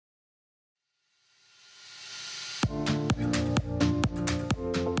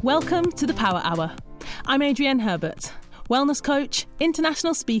Welcome to the Power Hour. I'm Adrienne Herbert, wellness coach,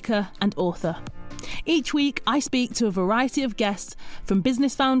 international speaker and author. Each week I speak to a variety of guests, from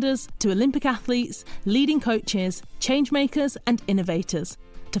business founders to Olympic athletes, leading coaches, change makers and innovators,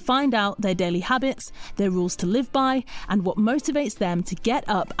 to find out their daily habits, their rules to live by, and what motivates them to get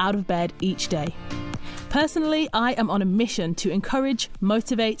up out of bed each day. Personally, I am on a mission to encourage,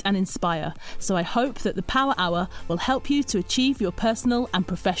 motivate and inspire, so I hope that the Power Hour will help you to achieve your personal and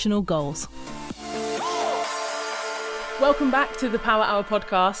professional goals. Welcome back to the Power Hour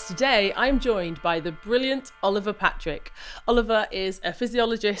podcast. Today, I'm joined by the brilliant Oliver Patrick. Oliver is a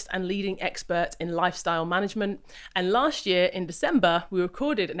physiologist and leading expert in lifestyle management. And last year in December, we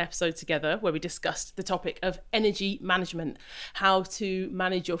recorded an episode together where we discussed the topic of energy management, how to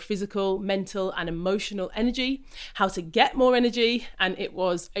manage your physical, mental and emotional energy, how to get more energy. And it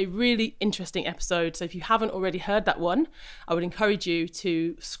was a really interesting episode. So if you haven't already heard that one, I would encourage you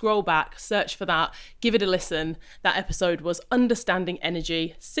to scroll back, search for that, give it a listen. That episode was Understanding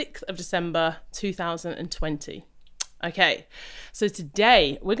Energy, 6th of December 2020. Okay, so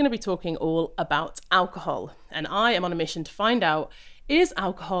today we're going to be talking all about alcohol, and I am on a mission to find out, is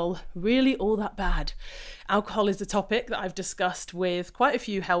alcohol really all that bad? Alcohol is a topic that I've discussed with quite a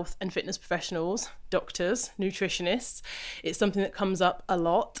few health and fitness professionals, doctors, nutritionists. It's something that comes up a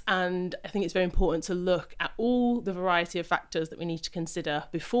lot, and I think it's very important to look at all the variety of factors that we need to consider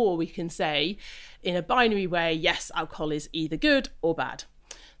before we can say, in a binary way, yes, alcohol is either good or bad.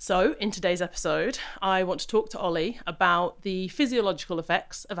 So in today's episode, I want to talk to Ollie about the physiological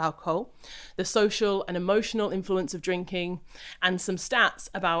effects of alcohol, the social and emotional influence of drinking, and some stats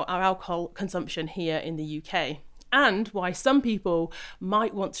about our alcohol consumption here in the UK, and why some people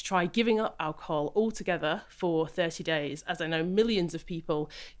might want to try giving up alcohol altogether for 30 days, as I know millions of people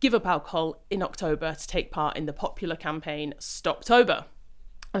give up alcohol in October to take part in the popular campaign Stoptober.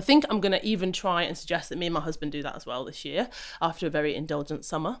 I think I'm going to even try and suggest that me and my husband do that as well this year after a very indulgent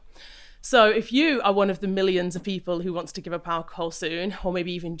summer. So if you are one of the millions of people who wants to give up alcohol soon, or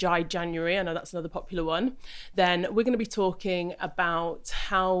maybe even Dry January, I know that's another popular one, then we're going to be talking about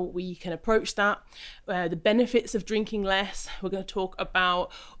how we can approach that, the benefits of drinking less. We're going to talk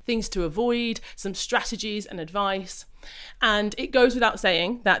about things to avoid, some strategies and advice. And it goes without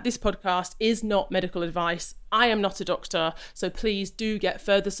saying that this podcast is not medical advice. I am not a doctor, so please do get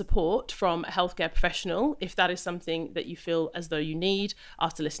further support from a healthcare professional if that is something that you feel as though you need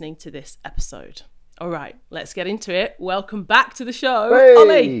after listening to this episode. All right, let's get into it. Welcome back to the show, hey,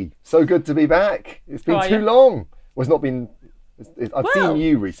 Ollie. So good to be back. It's been too long. Well, it's not been. I've seen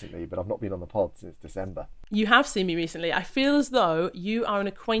you recently, but I've not been on the pod since December. You have seen me recently. I feel as though you are an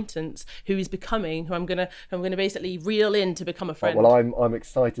acquaintance who I'm gonna basically reel in to become a friend. Well, I'm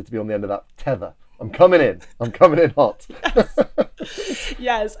excited to be on the end of that tether. I'm coming in hot. Yes.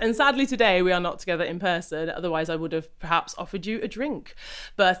 Yes, and sadly today we are not together in person. Otherwise I would have perhaps offered you a drink.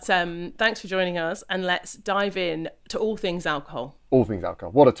 But thanks for joining us, and let's dive in to all things alcohol. All things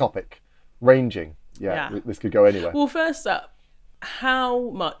alcohol. What a topic. Ranging. Yeah. This could go anywhere. Well, first up,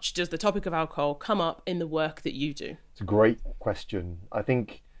 how much does the topic of alcohol come up in the work that you do? It's a great question. I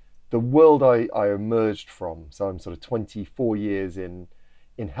think the world I emerged from, so I'm sort of 24 years in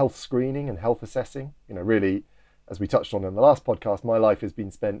health screening and health assessing. Really, as we touched on in the last podcast, my life has been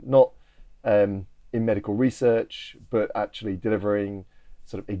spent not in medical research, but actually delivering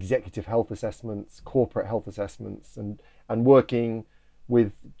sort of executive health assessments, corporate health assessments, and working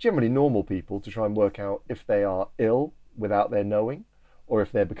with generally normal people to try and work out if they are ill without their knowing, or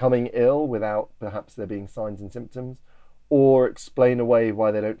if they're becoming ill without perhaps there being signs and symptoms, or explain away why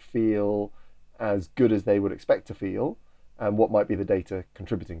they don't feel as good as they would expect to feel, and what might be the data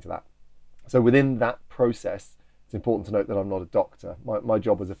contributing to that. So within that process, it's important to note that I'm not a doctor. My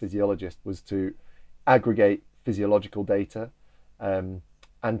job as a physiologist was to aggregate physiological data and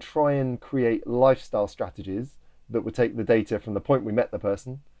try and create lifestyle strategies that would take the data from the point we met the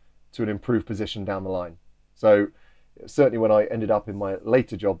person to an improved position down the line. So certainly when I ended up in my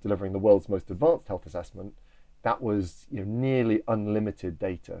later job delivering the world's most advanced health assessment, that was nearly unlimited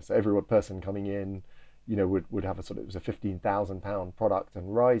data. So every person coming in, would have it was a £15,000 product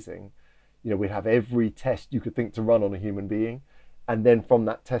and rising. We'd have every test you could think to run on a human being. And then from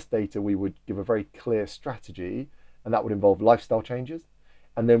that test data, we would give a very clear strategy, and that would involve lifestyle changes.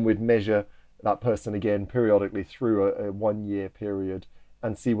 And then we'd measure that person again periodically through a 1 year period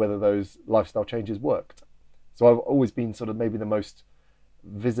and see whether those lifestyle changes worked. So I've always been sort of maybe the most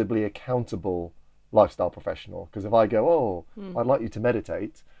visibly accountable lifestyle professional, because if I go, I'd like you to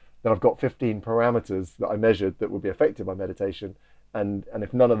meditate, then I've got 15 parameters that I measured that would be affected by meditation, and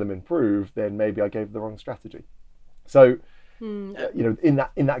if none of them improve, then maybe I gave the wrong strategy. So In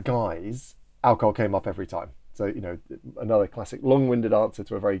that guise, alcohol came up every time. So, another classic long-winded answer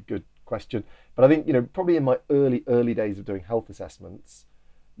to a very good question. But I think, probably in my early days of doing health assessments,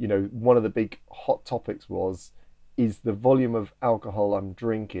 one of the big hot topics was, is the volume of alcohol I'm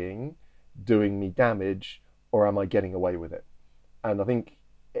drinking doing me damage, or am I getting away with it? And I think,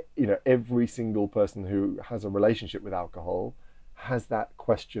 every single person who has a relationship with alcohol has that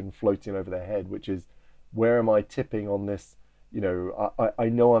question floating over their head, which is, where am I tipping on this? I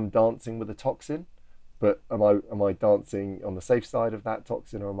know I'm dancing with a toxin, but am I dancing on the safe side of that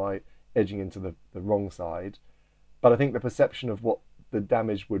toxin, or am I edging into the wrong side? But I think the perception of what the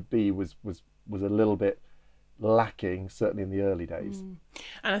damage would be was a little bit lacking, certainly in the early days.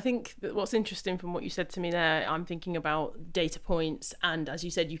 And I think that what's interesting from what you said to me there, I'm thinking about data points, and as you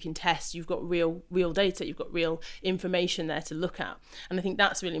said, you can test, you've got real data, you've got real information there to look at. And I think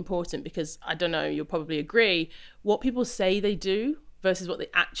that's really important, because I don't know, you'll probably agree, what people say they do versus what they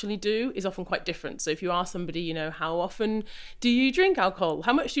actually do is often quite different. So if you ask somebody, how often do you drink alcohol?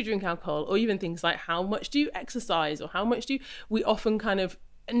 How much do you drink alcohol? Or even things like, how much do you exercise? Or how much do you... We often kind of,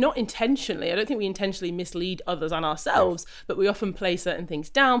 not intentionally, I don't think we intentionally mislead others and ourselves, yes, but we often play certain things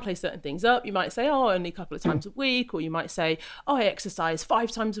down, play certain things up. You might say, oh, only a couple of times a week, or you might say, oh, I exercise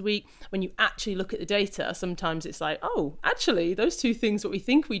 5 times a week. When you actually look at the data, sometimes it's like, oh, actually, those two things, what we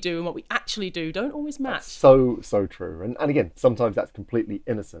think we do and what we actually do, don't always match. That's so true. And again, sometimes that's completely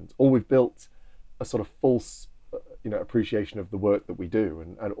innocent, or we've built a sort of false, appreciation of the work that we do,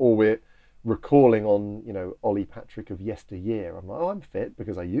 and or we're recalling on, Ollie Patrick of yesteryear. I'm like, oh, I'm fit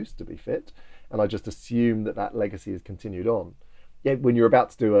because I used to be fit, and I just assume that legacy has continued on. Yet when you're about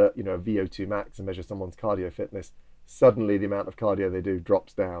to do a VO2 max and measure someone's cardio fitness, suddenly the amount of cardio they do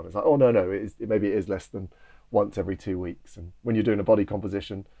drops down. It's like, oh no, maybe it is less than once every 2 weeks. And when you're doing a body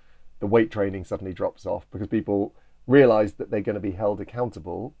composition, the weight training suddenly drops off because people realize that they're going to be held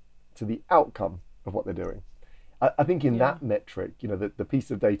accountable to the outcome of what they're doing. I think in that metric, the piece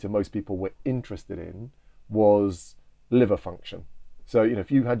of data most people were interested in was liver function. So,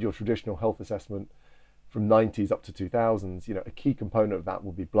 if you had your traditional health assessment from 90s up to 2000s, a key component of that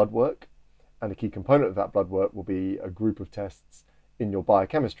will be blood work. And a key component of that blood work will be a group of tests in your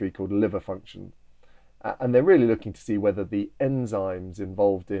biochemistry called liver function. And they're really looking to see whether the enzymes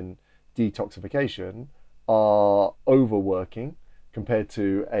involved in detoxification are overworking compared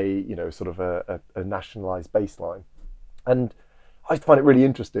to a sort of a nationalized baseline. And I find it really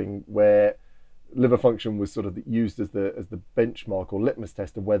interesting where liver function was sort of used as the benchmark or litmus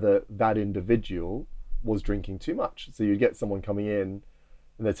test of whether that individual was drinking too much. So you'd get someone coming in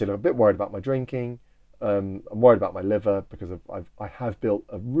and they'd say, I'm a bit worried about my drinking, I'm worried about my liver because I have built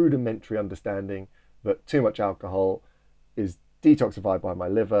a rudimentary understanding that too much alcohol is detoxified by my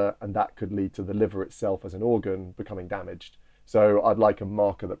liver, and that could lead to the liver itself as an organ becoming damaged. So I'd like a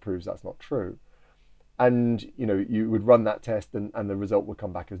marker that proves that's not true. And, you would run that test and the result would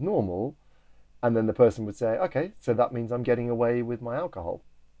come back as normal. And then the person would say, okay, so that means I'm getting away with my alcohol.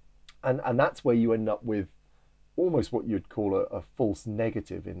 And that's where you end up with almost what you'd call a false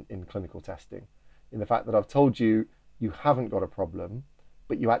negative in clinical testing, in the fact that I've told you haven't got a problem,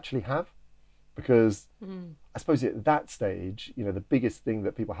 but you actually have. Because I suppose at that stage, the biggest thing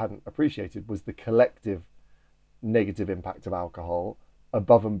that people hadn't appreciated was the collective negative impact of alcohol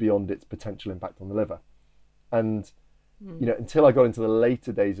above and beyond its potential impact on the liver. And until I got into the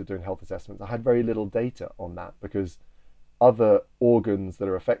later days of doing health assessments, I had very little data on that, because other organs that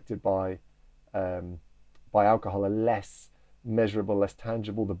are affected by alcohol are less measurable, less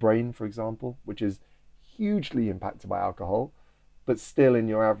tangible. The brain, for example, which is hugely impacted by alcohol, but still in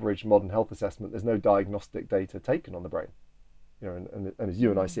your average modern health assessment, there's no diagnostic data taken on the brain. And as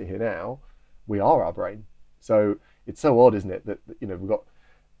you and I sit here now, we are our brain. So it's so odd, isn't it, that we've got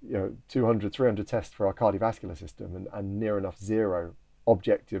 200, 300 tests for our cardiovascular system and near enough zero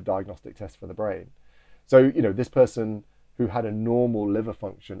objective diagnostic tests for the brain. So this person who had a normal liver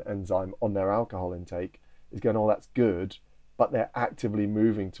function enzyme on their alcohol intake is going, oh, that's good, but they're actively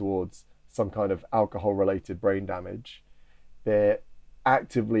moving towards some kind of alcohol-related brain damage. They're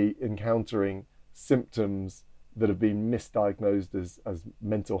actively encountering symptoms that have been misdiagnosed as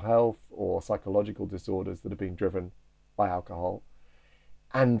mental health or psychological disorders that are being driven by alcohol.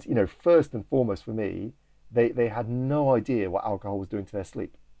 And, first and foremost for me, they had no idea what alcohol was doing to their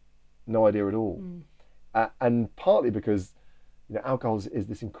sleep. No idea at all. And partly because, alcohol is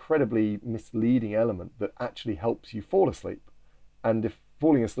this incredibly misleading element that actually helps you fall asleep. And if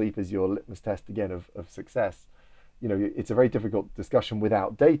falling asleep is your litmus test, again, of success, it's a very difficult discussion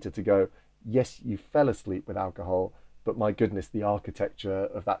without data to go, yes, you fell asleep with alcohol, but my goodness, the architecture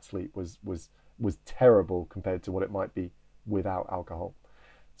of that sleep was terrible compared to what it might be without alcohol.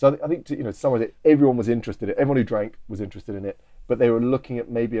 So I think to summarize it, everyone was interested in it. Everyone who drank was interested in it, but they were looking at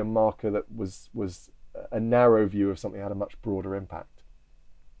maybe a marker that was a narrow view of something that had a much broader impact.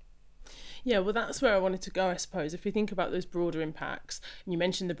 Yeah, well, that's where I wanted to go, I suppose. If we think about those broader impacts, and you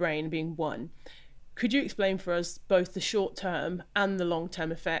mentioned the brain being one, could you explain for us both the short-term and the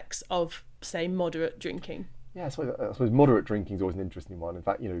long-term effects of, say, moderate drinking? Yeah, I suppose moderate drinking is always an interesting one. In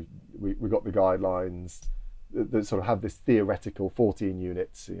fact, we got the guidelines that sort of have this theoretical 14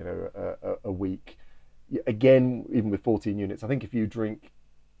 units, a week. Again, even with 14 units, I think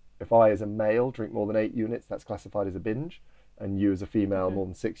if I as a male drink more than 8 units, that's classified as a binge. And you as a female, more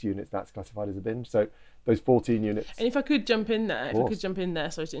than 6 units, that's classified as a binge. So those 14 units. And if I could jump in there,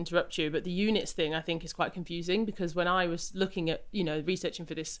 sorry to interrupt you, but the units thing I think is quite confusing, because when I was looking at, researching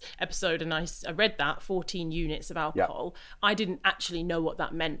for this episode and I read that 14 units of alcohol, I didn't actually know what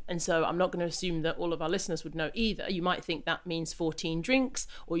that meant. And so I'm not going to assume that all of our listeners would know either. You might think that means 14 drinks,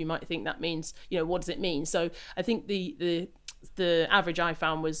 or you might think that means, what does it mean? So I think the average I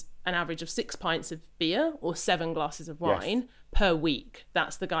found was an average of 6 pints of beer or 7 glasses of wine per week.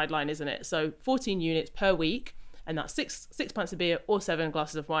 That's the guideline, isn't it? So 14 units per week, and that's six pints of beer or 7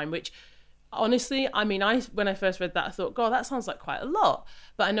 glasses of wine, which honestly, when I first read that, I thought, God, that sounds like quite a lot.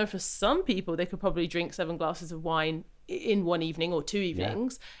 But I know for some people, they could probably drink 7 glasses of wine in one evening or 2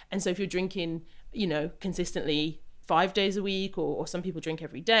 evenings. Yeah. And so if you're drinking, consistently 5 days a week, or some people drink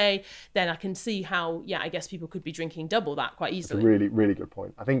every day, then I can see how, I guess people could be drinking double that quite easily. That's a really, really good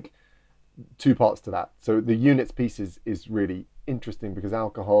point. I think 2 parts to that. So the units piece is really interesting, because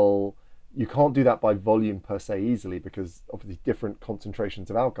alcohol, you can't do that by volume per se easily, because obviously different concentrations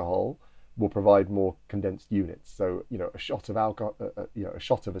of alcohol will provide more condensed units. So, a shot of alcohol, a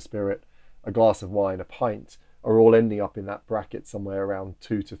shot of a spirit, a glass of wine, a pint are all ending up in that bracket somewhere around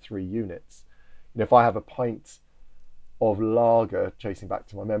 2 to 3 units. If I have a pint of lager, chasing back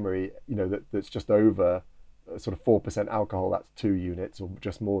to my memory, that's just over sort of 4% alcohol, that's 2 units or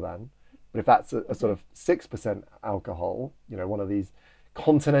just more than. But if that's a sort of 6% alcohol, one of these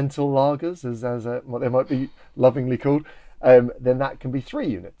continental lagers, as what they might be lovingly called, then that can be 3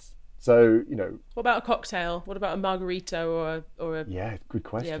 units. So, What about a cocktail? What about a margarita or a? Yeah, good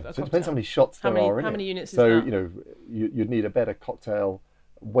question. Yeah, so it depends how many shots there are in it. How many units so, is that? You'd need a better cocktail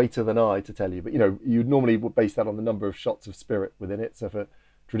waiter than I to tell you, but you'd normally base that on the number of shots of spirit within it. So if a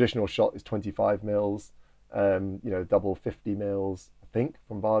traditional shot is 25 mils, double 50 mils, I think,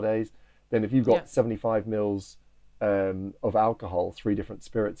 from bar days, then if you've got 75 mils of alcohol, 3 different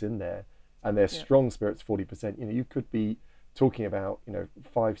spirits in there, and they're strong spirits, 40%, you could be talking about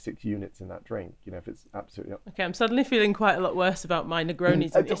 5-6 units in that drink, if it's absolutely okay. I'm suddenly feeling quite a lot worse about my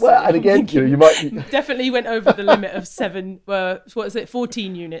Negronis. And again, you might definitely went over the limit of 7. What is it?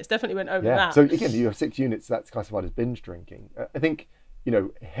 14 units. Definitely went over that. So again, you have 6 units. That's classified as binge drinking. I think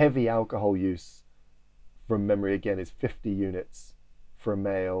heavy alcohol use, from memory again, is 50 units for a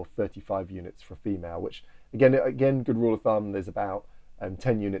male, 35 units for a female. Which again, good rule of thumb. There's about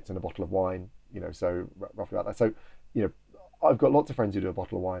 10 units in a bottle of wine. So roughly about that. So I've got lots of friends who do a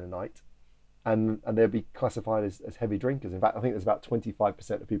bottle of wine a night, and they'll be classified as heavy drinkers. In fact, I think there's about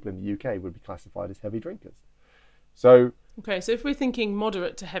 25% of people in the UK would be classified as heavy drinkers. So okay, so if we're thinking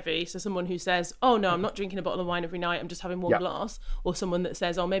moderate to heavy, so someone who says, oh no, I'm not drinking a bottle of wine every night, I'm just having one glass, or someone that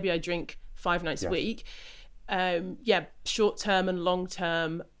says, oh, maybe I drink 5 nights a week, short-term and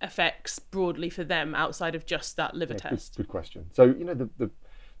long-term effects broadly for them outside of just that liver test. Good question. So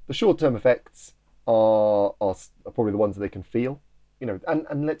the short-term effects are probably the ones that they can feel,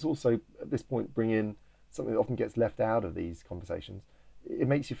 and let's also at this point bring in something that often gets left out of these conversations. It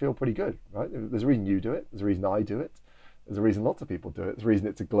makes you feel pretty good, right? There's a reason you do it, there's a reason I do it, there's a reason lots of people do it, there's a reason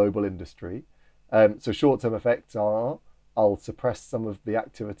it's a global industry. So short-term effects are, I'll suppress some of the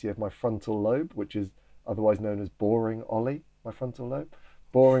activity of my frontal lobe, which is otherwise known as boring Ollie. My frontal lobe,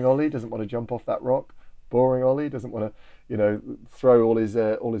 boring Ollie doesn't want to jump off that rock. Boring Ollie doesn't want to, throw all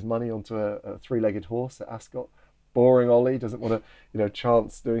his money onto a 3-legged horse at Ascot. Boring Ollie doesn't want to,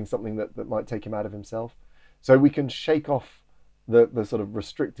 chance doing something that might take him out of himself. So we can shake off the sort of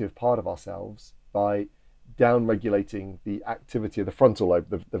restrictive part of ourselves by down-regulating the activity of the frontal lobe,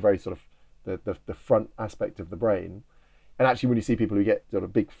 the very sort of the front aspect of the brain. And actually, when you see people who get sort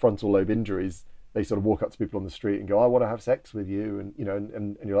of big frontal lobe injuries, they sort of walk up to people on the street and go, I want to have sex with you, and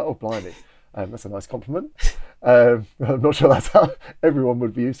and you're like, oh, blimey. That's a nice compliment. I'm not sure that's how everyone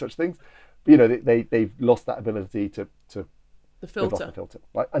would view such things, but they've lost that ability to the filter,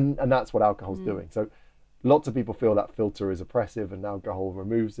 right? And that's what alcohol's doing. So lots of people feel that filter is oppressive, and alcohol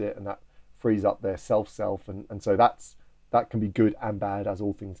removes it, and that frees up their self, and so that can be good and bad, as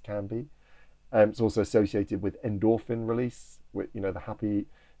all things can be. It's also associated with endorphin release, with, you know, the happy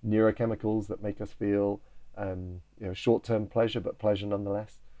neurochemicals that make us feel, you know, short-term pleasure, but pleasure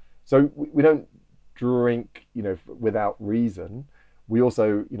nonetheless. So we don't drink, you know, without reason. We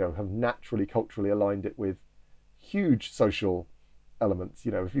also, you know, have naturally culturally aligned it with huge social elements.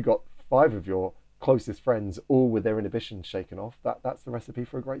 You know, if you've got 5 of your closest friends all with their inhibitions shaken off, that's the recipe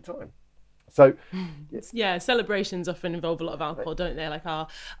for a great time. So yeah, celebrations often involve a lot of alcohol, don't they? Like our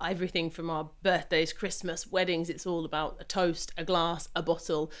everything from our birthdays, Christmas, weddings, it's all about a toast, a glass, a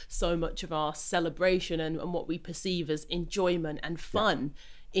bottle. So much of our celebration and what we perceive as enjoyment and fun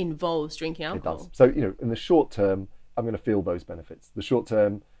involves drinking it does. alcohol. So, you know, in the short term, I'm going to feel those benefits. The short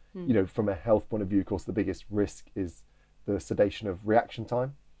term, you know, from a health point of view, of course, the biggest risk is the sedation of reaction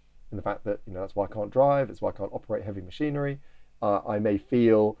time, and the fact that, you know, that's why I can't drive, it's why I can't operate heavy machinery. I may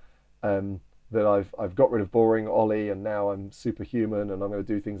feel that I've got rid of boring Ollie and now I'm superhuman and I'm going to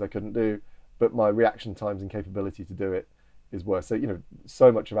do things I couldn't do, but my reaction times and capability to do it is worse. So, you know,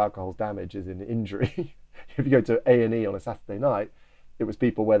 so much of alcohol's damage is in injury. If you go to A&E on a Saturday night, it was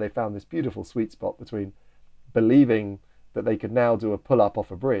people where they found this beautiful sweet spot between believing that they could now do a pull-up off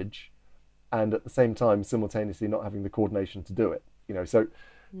a bridge and at the same time simultaneously not having the coordination to do it. You know, so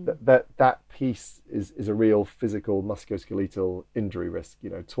that piece is a real physical musculoskeletal injury risk. You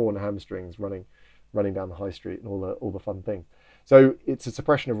know, torn hamstrings running down the high street and all the fun things. So it's a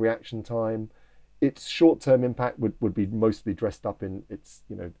suppression of reaction time. Its short-term impact would be mostly dressed up in its,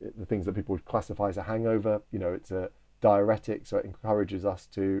 you know, the things that people would classify as a hangover. You know, it's a diuretic, so it encourages us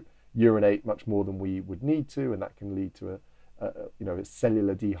to urinate much more than we would need to, and that can lead to you know,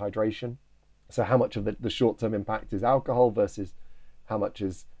 cellular dehydration. So how much of the short-term impact is alcohol versus how much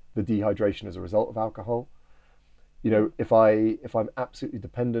is the dehydration as a result of alcohol? You know, if I'm absolutely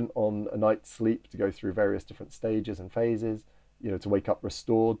dependent on a night's sleep to go through various different stages and phases, you know, to wake up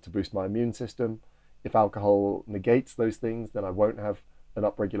restored, to boost my immune system, if alcohol negates those things, then I won't have an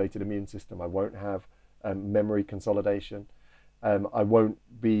upregulated immune system. I won't have memory consolidation. I won't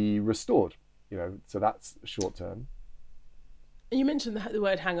be restored. You know, so that's short term. And you mentioned the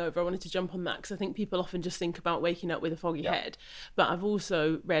word hangover. I wanted to jump on that because I think people often just think about waking up with a foggy head. But I've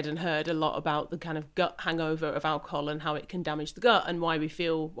also read and heard a lot about the kind of gut hangover of alcohol and how it can damage the gut and why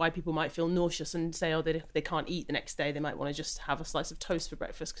people might feel nauseous and say, oh, they can't eat the next day. They might want to just have a slice of toast for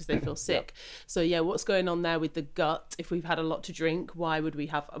breakfast because they feel sick. So yeah, what's going on there with the gut? If we've had a lot to drink, why would we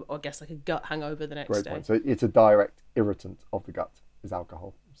have, I guess, like a gut hangover the next day? Great point. So it's a direct irritant of the gut is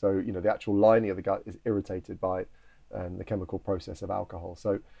alcohol. So, you know, the actual lining of the gut is irritated by the chemical process of alcohol.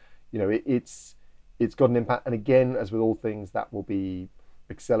 So, you know, it's got an impact. And again, as with all things, that will be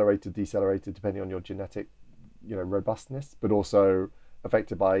accelerated, decelerated, depending on your genetic, you know, robustness, but also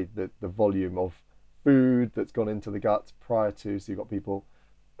affected by the volume of food that's gone into the gut prior to. So you've got people,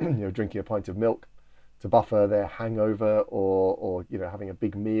 you know, drinking a pint of milk to buffer their hangover, or you know, having a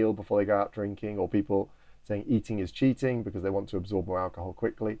big meal before they go out drinking, or people saying eating is cheating because they want to absorb more alcohol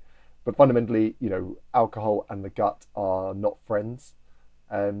quickly. But fundamentally, you know, alcohol and the gut are not friends.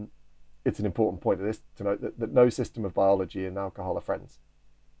 It's an important point of this to note that no system of biology and alcohol are friends.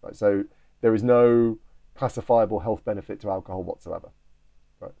 Right? So there is no classifiable health benefit to alcohol whatsoever.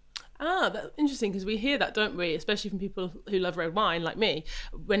 Right? That's interesting because we hear that, don't we? Especially from people who love red wine, like me.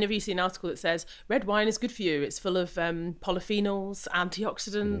 Whenever you see an article that says red wine is good for you, it's full of polyphenols,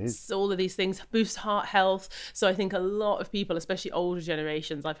 antioxidants, all of these things, boosts heart health. So I think a lot of people, especially older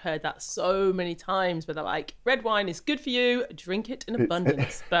generations, I've heard that so many times, but they're like, red wine is good for you, drink it in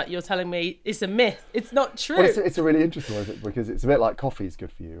abundance. But you're telling me it's a myth. It's not true. Well, it's a really interesting one, because it's a bit like coffee is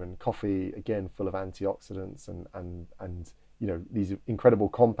good for you, and coffee, again, full of antioxidants and you know, these incredible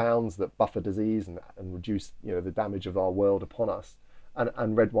compounds that buffer disease and reduce, you know, the damage of our world upon us,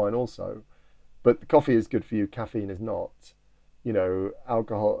 and red wine also. But the coffee is good for you, caffeine is not. You know,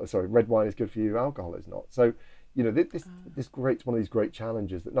 red wine is good for you, alcohol is not. So, you know, this creates one of these great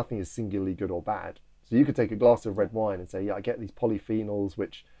challenges that nothing is singularly good or bad. So you could take a glass of red wine and say, yeah, I get these polyphenols,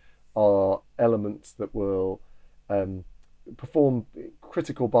 which are elements that will perform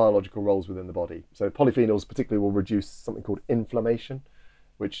critical biological roles within the body. So polyphenols particularly will reduce something called inflammation,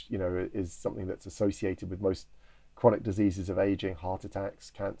 which, you know, is something that's associated with most chronic diseases of aging, heart attacks,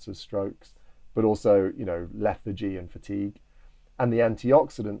 cancers, strokes, but also, you know, lethargy and fatigue. And the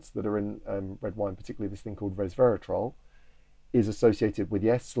antioxidants that are in red wine, particularly this thing called resveratrol, is associated with,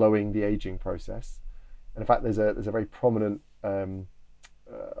 yes, slowing the aging process. And in fact, there's a very prominent, I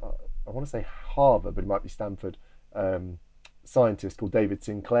want to say Harvard, but it might be Stanford, scientist called David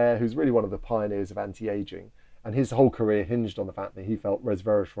Sinclair, who's really one of the pioneers of anti-aging, and his whole career hinged on the fact that he felt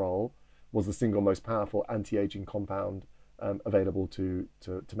resveratrol was the single most powerful anti-aging compound available to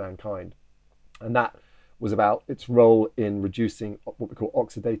mankind. And that was about its role in reducing what we call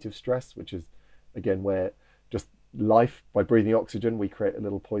oxidative stress, which is, again, where just life, by breathing oxygen, we create a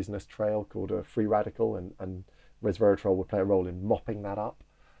little poisonous trail called a free radical, and resveratrol will play a role in mopping that up.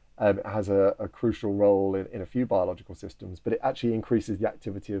 It has a crucial role in a few biological systems, but it actually increases the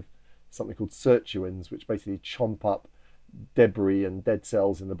activity of something called sirtuins, which basically chomp up debris and dead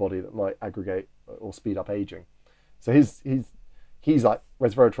cells in the body that might aggregate or speed up aging. So he's like,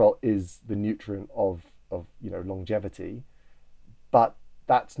 resveratrol is the nutrient of longevity, but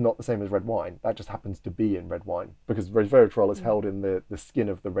that's not the same as red wine. That just happens to be in red wine because resveratrol is held in the skin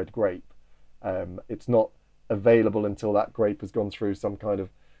of the red grape. It's not available until that grape has gone through some kind of,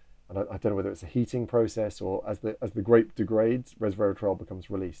 and I don't know whether it's a heating process or as the grape degrades, resveratrol becomes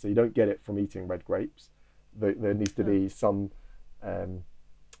released. So you don't get it from eating red grapes. There needs to be some,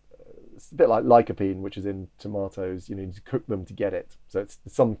 it's a bit like lycopene, which is in tomatoes. You need to cook them to get it. So it's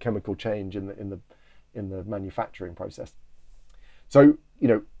some chemical change in the manufacturing process. So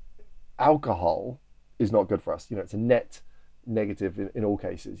alcohol is not good for us. It's a net negative in all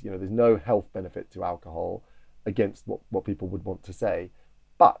cases. There's no health benefit to alcohol against what people would want to say.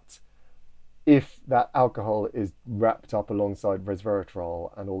 But if that alcohol is wrapped up alongside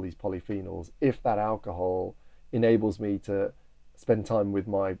resveratrol and all these polyphenols, if that alcohol enables me to spend time with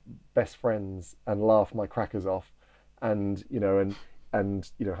my best friends and laugh my crackers off and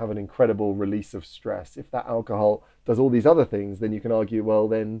have an incredible release of stress, if that alcohol does all these other things, then you can argue, well,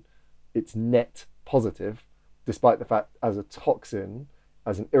 then it's net positive, despite the fact as a toxin,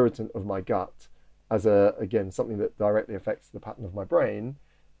 as an irritant of my gut, as something that directly affects the pattern of my brain,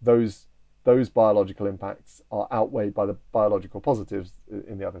 those biological impacts are outweighed by the biological positives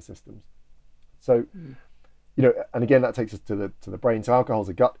in the other systems. So, and again, that takes us to the brain. So alcohol is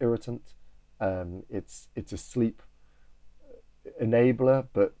a gut irritant. It's a sleep enabler,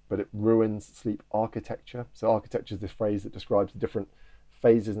 but it ruins sleep architecture. So architecture is this phrase that describes the different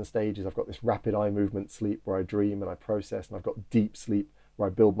phases and stages. I've got this rapid eye movement sleep where I dream and I process, and I've got deep sleep where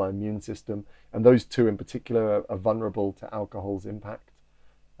I build my immune system. And those two in particular are vulnerable to alcohol's impact.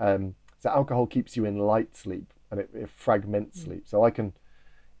 So alcohol keeps you in light sleep and it fragments sleep. So I can,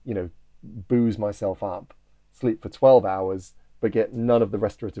 booze myself up, sleep for 12 hours, but get none of the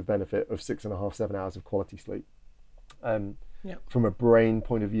restorative benefit of 6.5, 7 hours of quality sleep. From a brain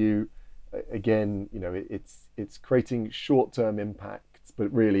point of view, again, it's creating short-term impacts,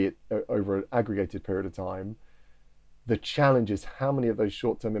 but really over an aggregated period of time. The challenge is how many of those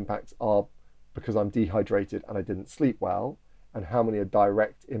short-term impacts are because I'm dehydrated and I didn't sleep well, and how many are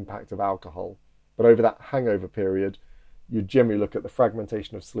direct impact of alcohol. But over that hangover period, you generally look at the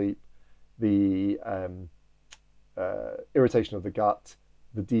fragmentation of sleep, the irritation of the gut,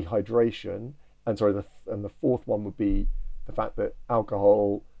 the dehydration, and the fourth one would be the fact that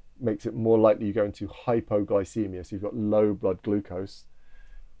alcohol makes it more likely you go into hypoglycemia, so you've got low blood glucose,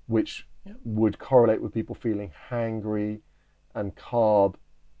 which would correlate with people feeling hangry and carb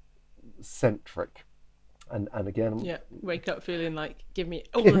centric. And again, wake up feeling like give me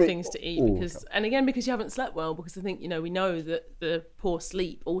the things to eat, because you haven't slept well, because I think we know that the poor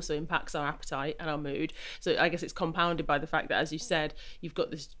sleep also impacts our appetite and our mood. So I guess it's compounded by the fact that, as you said, you've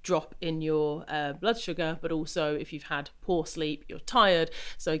got this drop in your blood sugar, but also if you've had poor sleep, you're tired.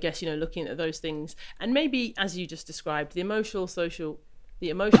 So I guess looking at those things, and maybe as you just described, the emotional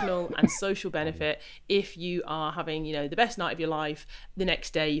and social benefit. If you are having, the best night of your life, the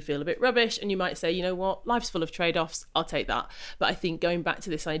next day you feel a bit rubbish and you might say, you know what, life's full of trade-offs, I'll take that. But I think going back to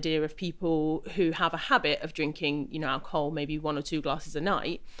this idea of people who have a habit of drinking, alcohol, maybe 1 or 2 glasses a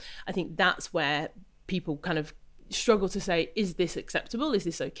night, I think that's where people kind of struggle to say, is this acceptable? Is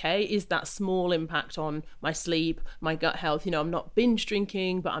this okay? Is that small impact on my sleep, my gut health? I'm not binge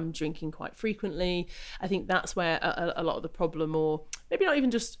drinking, but I'm drinking quite frequently. I think that's where a lot of the problem, or maybe not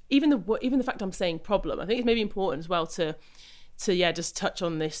even just even the fact I'm saying problem. I think it's maybe important as well to just touch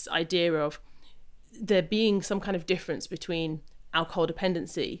on this idea of there being some kind of difference between alcohol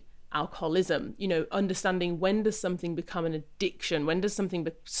dependency, alcoholism, understanding when does something become an addiction, when does something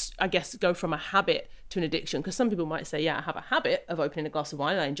go from a habit to an addiction. Because some people might say, I have a habit of opening a glass of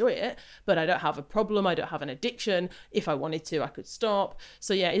wine and I enjoy it, but I don't have a problem, I don't have an addiction. If I wanted to, I could stop.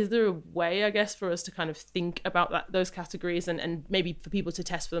 So is there a way, I guess, for us to kind of think about those categories, and maybe for people to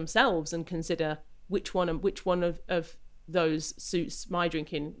test for themselves and consider which one of those suits my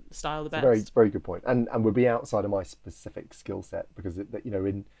drinking style the best? It's a very good point, and would be outside of my specific skill set, because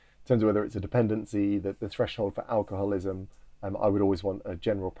in terms of whether it's a dependency, the threshold for alcoholism, I would always want a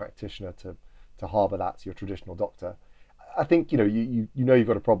general practitioner to harbour that, so your traditional doctor. I think you've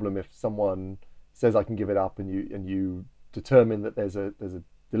got a problem if someone says I can give it up, and you determine that there's a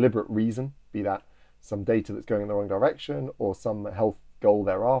deliberate reason, be that some data that's going in the wrong direction or some health goal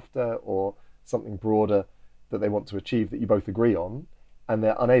thereafter or something broader that they want to achieve that you both agree on, and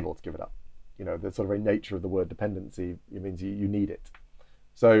they're unable to give it up. The sort of very nature of the word dependency, it means you need it.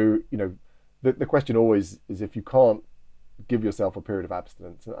 So, the question always is, if you can't give yourself a period of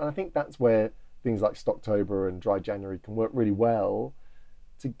abstinence, and I think that's where things like Stocktober and Dry January can work really well,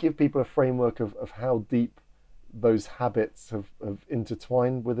 to give people a framework of how deep those habits have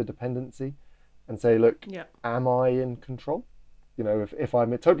intertwined with a dependency, and say, look, am I in control? If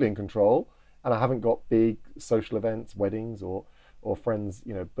I'm totally in control and I haven't got big social events, weddings or friends,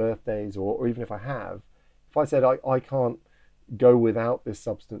 birthdays, or even if I have, if I said I can't go without this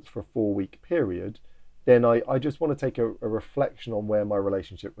substance for a 4-week period, then I just want to take a reflection on where my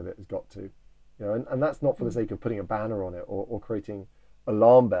relationship with it has got to. And that's not for the sake of putting a banner on it or creating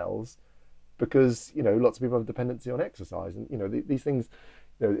alarm bells, because lots of people have dependency on exercise, and these things,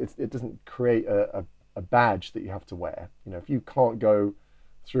 it doesn't create a badge that you have to wear. If you can't go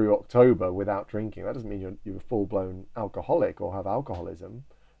through October without drinking, that doesn't mean you're a full-blown alcoholic or have alcoholism,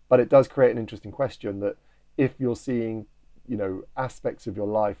 but it does create an interesting question that if you're seeing aspects of your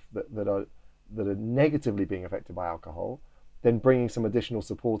life that are negatively being affected by alcohol, then bringing some additional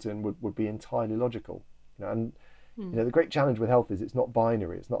support in would be entirely logical. The great challenge with health is it's not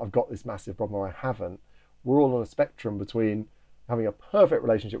binary. It's not I've got this massive problem or I haven't. We're all on a spectrum between having a perfect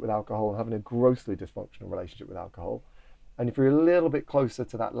relationship with alcohol and having a grossly dysfunctional relationship with alcohol. And if you're a little bit closer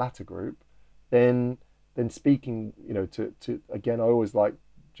to that latter group, then speaking, to again, I always like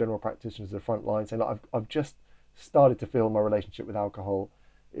general practitioners at the front line saying, look, I've just started to feel my relationship with alcohol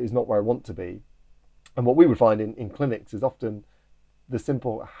is not where I want to be. And what we would find in clinics is often the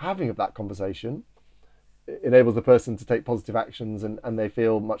simple having of that conversation enables the person to take positive actions, and they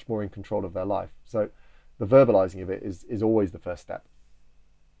feel much more in control of their life. So the verbalizing of it is always the first step.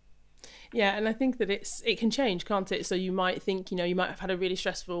 Yeah, and I think that it can change, can't it? So you might think, you might have had a really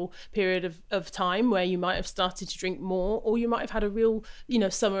stressful period of time where you might have started to drink more, or you might have had a real,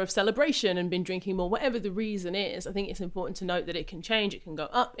 summer of celebration and been drinking more, whatever the reason is. I think it's important to note that it can change, it can go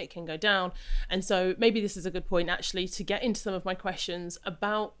up, it can go down. And so maybe this is a good point actually to get into some of my questions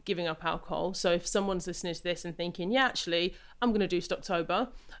about giving up alcohol. So if someone's listening to this and thinking, yeah, actually, I'm going to do Stocktober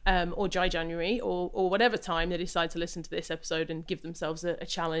or Dry January or whatever time they decide to listen to this episode and give themselves a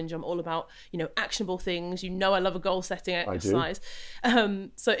challenge. I'm all about, actionable things. I love a goal setting exercise.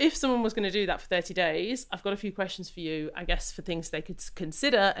 So if someone was going to do that for 30 days, I've got a few questions for you, I guess, for things they could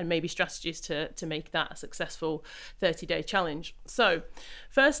consider and maybe strategies to make that a successful 30-day challenge. So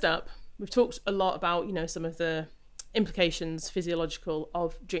first up, we've talked a lot about, some of the implications physiological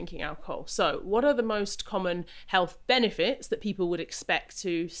of drinking alcohol. So what are the most common health benefits that people would expect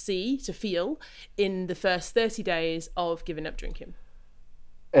to feel in the first 30 days of giving up drinking?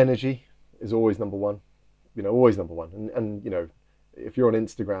 Energy is always number one, always number one. And if you're on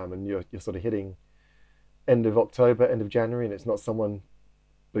Instagram and you're sort of hitting end of October, end of January, and it's not someone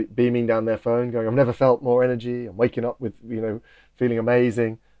beaming down their phone going, I've never felt more energy, I'm waking up with, feeling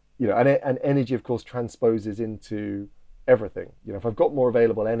amazing. And energy, of course, transposes into everything. If I've got more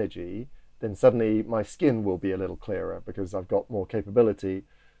available energy, then suddenly my skin will be a little clearer because I've got more capability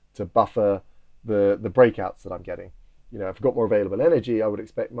to buffer the breakouts that I'm getting. If I've got more available energy, I would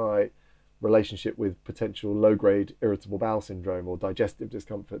expect my relationship with potential low-grade irritable bowel syndrome or digestive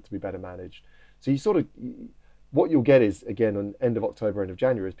discomfort to be better managed. So what you'll get is, again, on end of October, end of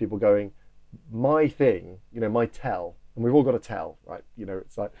January, is people going, my thing, my tell. And we've all got a tell, right?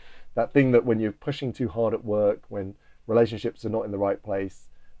 It's like that thing that when you're pushing too hard at work, when relationships are not in the right place,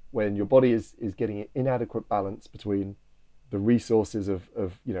 when your body is getting an inadequate balance between the resources of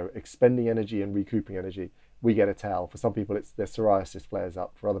expending energy and recouping energy, we get a tell. For some people, it's their psoriasis flares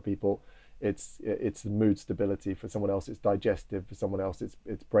up. For other people, it's the mood stability. For someone else, it's digestive. For someone else,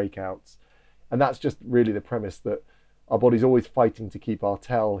 it's breakouts. And that's just really the premise that our body's always fighting to keep our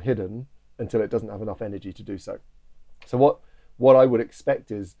tell hidden until it doesn't have enough energy to do so. So what I would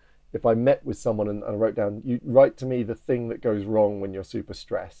expect is, if I met with someone and I wrote down, you write to me the thing that goes wrong when you're super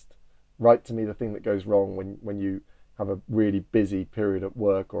stressed. Write to me the thing that goes wrong when you have a really busy period at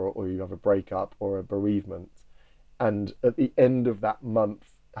work or you have a breakup or a bereavement. And at the end of that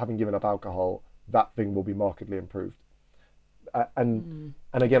month, having given up alcohol, that thing will be markedly improved. And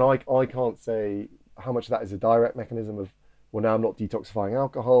again, I can't say how much of that is a direct mechanism of, well, now I'm not detoxifying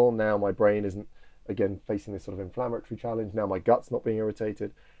alcohol, now my brain isn't, again, facing this sort of inflammatory challenge, now my gut's not being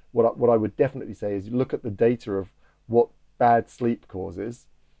irritated. What I would definitely say is look at the data of what bad sleep causes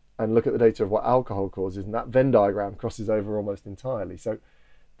and look at the data of what alcohol causes, and that Venn diagram crosses over almost entirely. So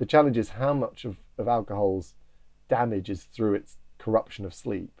the challenge is how much of alcohol's damage is through its corruption of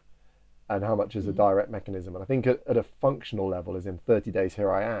sleep and how much is a direct mechanism. And I think at a functional level, as in 30 days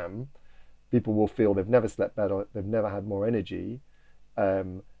here I am, people will feel they've never slept better, they've never had more energy,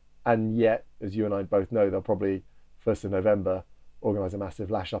 and yet, as you and I both know, they'll probably 1st of November organise a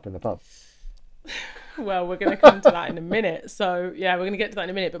massive lash up in the pub. Well, we're going to come to that in a minute. So yeah, we're going to get to that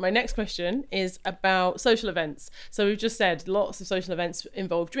in a minute. But my next question is about social events. So we've just said lots of social events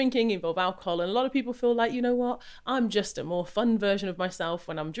involve drinking, involve alcohol. And a lot of people feel like, you know what, I'm just a more fun version of myself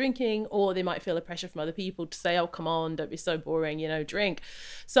when I'm drinking. Or they might feel a pressure from other people to say, oh, come on, don't be so boring, drink.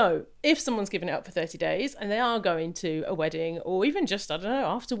 So if someone's given it up for 30 days and they are going to a wedding or even just, I don't know,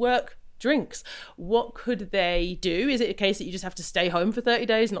 after work, drinks, what could they do? Is it a case that you just have to stay home for 30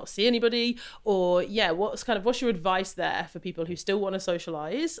 days, not see anybody? Or what's your advice there for people who still want to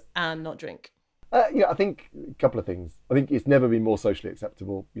socialize and not drink? I think a couple of things. I think it's never been more socially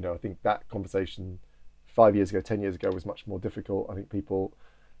acceptable. I think that conversation 5 years ago, 10 years ago was much more difficult. I think people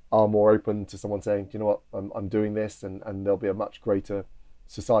are more open to someone saying, you know what, I'm doing this, and there'll be a much greater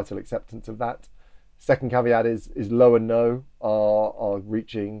societal acceptance of that. Second caveat is low and no are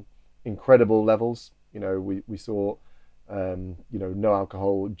reaching incredible levels. We saw no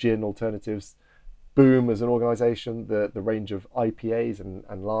alcohol gin alternatives boom as an organization. The range of IPAs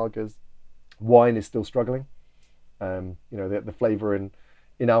and lagers. Wine is still struggling. The flavor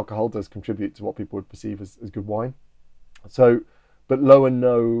in alcohol does contribute to what people would perceive as good wine. So, but low and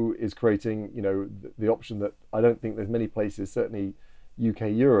no is creating the option that I don't think there's many places, certainly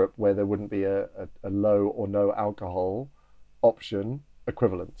UK, Europe, where there wouldn't be a low or no alcohol option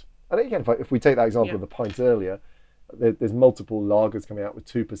equivalent. And again, if we take that example of the pint earlier, there's multiple lagers coming out with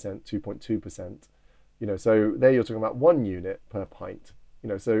 2%, 2.2%. So there you're talking about 1 unit per pint.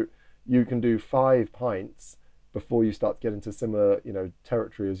 So you can do 5 pints before you start to get into similar,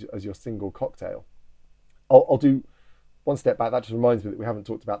 territory as your single cocktail. I'll do one step back. That just reminds me that we haven't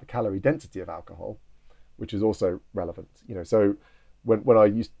talked about the calorie density of alcohol, which is also relevant. So when I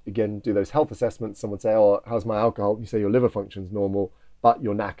used again do those health assessments, someone say, "Oh, how's my alcohol?" You say your liver function's normal, but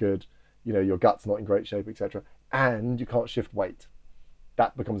you're knackered, your gut's not in great shape, etc., and you can't shift weight.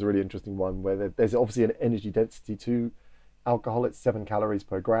 That becomes a really interesting one where there's obviously an energy density to alcohol. It's 7 calories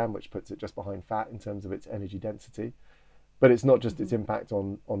per gram, which puts it just behind fat in terms of its energy density. But it's not just its impact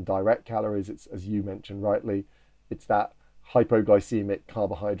on direct calories. It's, as you mentioned rightly, it's that hypoglycemic,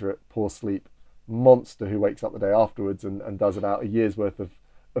 carbohydrate, poor sleep monster who wakes up the day afterwards and does about a year's worth of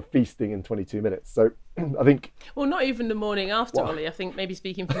feasting in 22 minutes. So I think... Well, not even the morning after, Ollie. I think maybe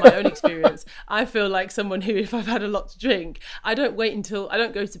speaking from my own experience, I feel like someone who, if I've had a lot to drink, I don't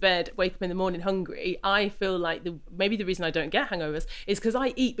go to bed, wake up in the morning hungry. I feel like maybe the reason I don't get hangovers is because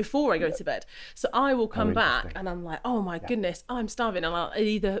I eat before I go to bed. So I will come back and I'm like, oh my goodness, I'm starving. And I'll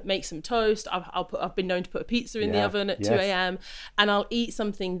either make some toast. I've been known to put a pizza in the oven at 2 a.m. and I'll eat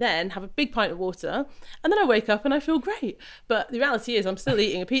something then, have a big pint of water, and then I wake up and I feel great. But the reality is I'm still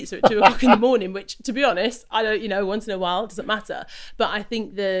eating a pizza at 2 o'clock in the morning, which, to be honest, I don't, once in a while, it doesn't matter. But I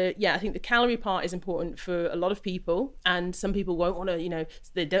think the calorie part is important for a lot of people, and some people won't want to,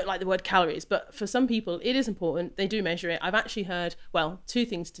 they don't like the word calories, but for some people it is important. They do measure it. I've actually heard, 2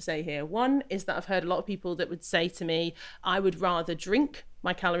 things to say here. One is that I've heard a lot of people that would say to me, I would rather drink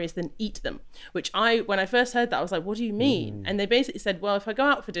my calories than eat them, which when I first heard that, I was like, what do you mean? And they basically said, well, if I go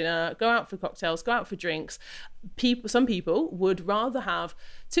out for dinner, go out for cocktails, go out for drinks, some people would rather have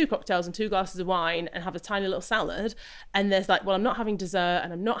 2 cocktails and 2 glasses of wine and have a tiny little salad, and there's like, well, I'm not having dessert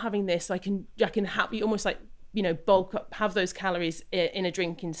and I'm not having this, so I can have you almost like bulk up, have those calories in a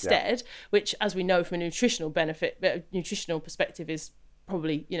drink instead, which, as we know from a nutritional perspective, is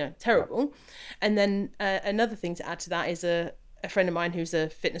probably terrible. And then another thing to add to that is a friend of mine who's a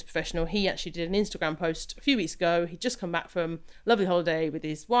fitness professional. He actually did an Instagram post a few weeks ago. He'd just come back from a lovely holiday with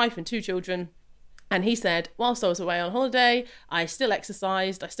his wife and 2 children. And he said, whilst I was away on holiday, I still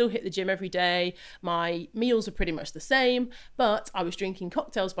exercised, I still hit the gym every day, my meals were pretty much the same, but I was drinking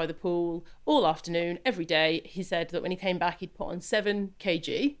cocktails by the pool all afternoon, every day. He said that when he came back, he'd put on 7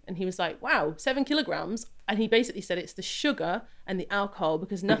 kg, and he was like, wow, 7 kilograms. And he basically said it's the sugar and the alcohol,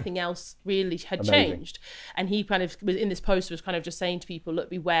 because nothing else really had changed. And he kind of, in this post, was kind of just saying to people, look,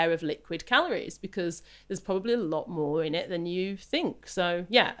 beware of liquid calories, because there's probably a lot more in it than you think. So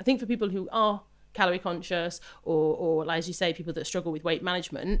yeah, I think for people who are calorie conscious or as you say, people that struggle with weight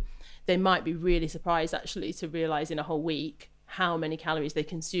management, they might be really surprised actually to realize in a whole week how many calories they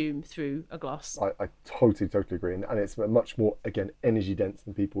consume through a glass. I totally agree, and it's much more, again, energy dense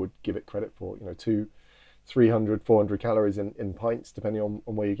than people would give it credit for. 300, 400 calories in pints, depending on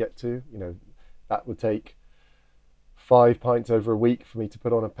where you get to. That would take 5 pints over a week for me to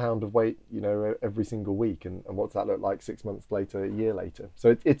put on a pound of weight, every single week. And what's that look like 6 months later, a year later?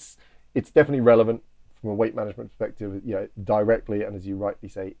 So it's definitely relevant from a weight management perspective, directly, and as you rightly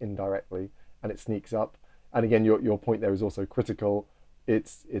say, indirectly, and it sneaks up. And again, your point there is also critical.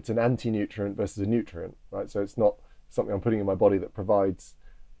 It's an anti-nutrient versus a nutrient, right? So it's not something I'm putting in my body that provides,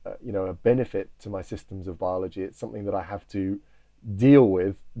 a benefit to my systems of biology. It's something that I have to deal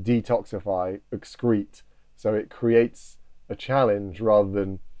with, detoxify, excrete. So it creates a challenge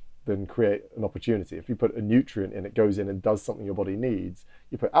rather than create an opportunity. If you put a nutrient in, it goes in and does something your body needs.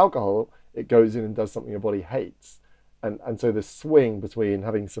 You put alcohol, it goes in and does something your body hates. And so the swing between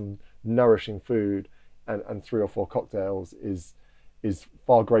having some nourishing food and 3 or 4 cocktails is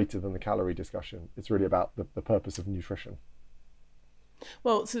far greater than the calorie discussion. It's really about the purpose of nutrition.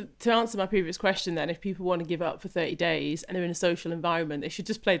 Well, to answer my previous question then, if people want to give up for 30 days and they're in a social environment, they should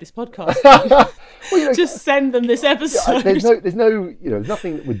just play this podcast. Well, just send them this episode. There's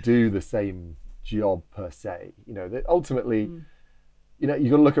nothing that would do the same job per se. That ultimately, you got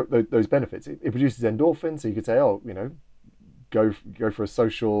to look at those benefits. It produces endorphins, so you could say, go for a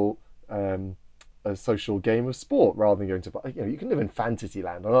social game of sport rather than going to, you can live in fantasy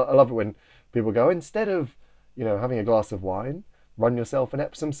land. I love it when people go, instead of, having a glass of wine, run yourself an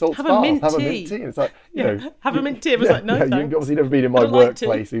Epsom salt bath. Have a mint tea. And it's like, have a mint tea. It was like, no, thanks. You've obviously never been in my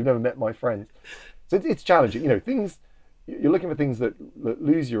workplace, so you've never met my friends. So it's challenging. Things, you're looking for things that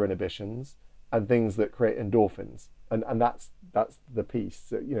lose your inhibitions and things that create endorphins, and that's the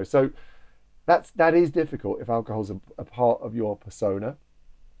piece. So that is difficult if alcohol's a part of your persona,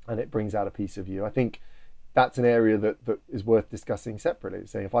 and it brings out a piece of you. I think that's an area that is worth discussing separately.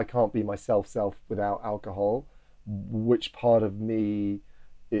 Saying, if I can't be myself without alcohol, which part of me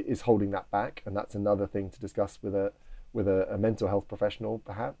is holding that back? And that's another thing to discuss with a mental health professional,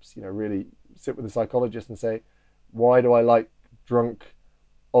 perhaps. Really sit with a psychologist and say, why do I like drunk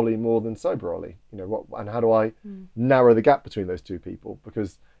Ollie more than sober Ollie? And how do I narrow the gap between those two people?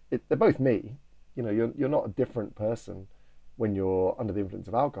 Because they're both me. You're not a different person when you're under the influence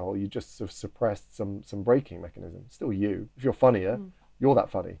of alcohol. You just sort of suppressed some braking mechanism. Still you. If you're funnier, you're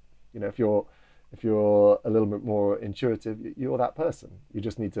that funny. If you're a little bit more intuitive, you're that person. You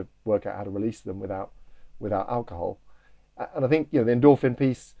just need to work out how to release them without alcohol. And I think the endorphin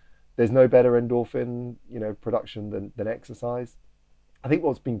piece, there's no better endorphin production than exercise. I think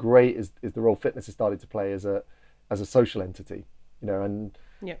what's been great is the role fitness has started to play as a social entity.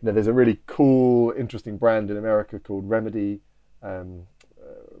 There's a really cool, interesting brand in America called Remedy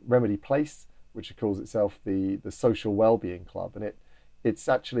Place, which calls itself the Social Wellbeing Club, and it's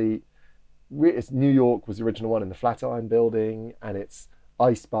actually. It's New York was the original one in the Flatiron Building, and it's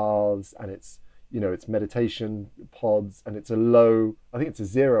ice baths, and it's meditation pods, and it's I think it's a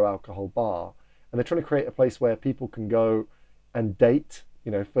 0 alcohol bar, and they're trying to create a place where people can go and date,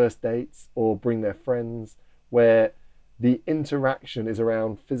 first dates, or bring their friends, where the interaction is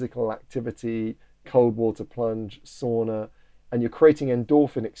around physical activity, cold water plunge, sauna, and you're creating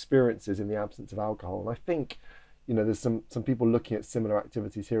endorphin experiences in the absence of alcohol. And I think there's some people looking at similar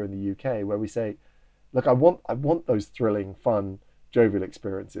activities here in the UK where we say, look, I want those thrilling, fun, jovial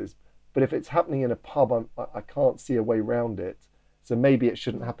experiences, but if it's happening in a pub, I can't see a way around it. So maybe it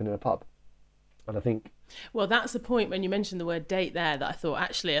shouldn't happen in a pub. And I think, well, that's the point when you mentioned the word date there, that I thought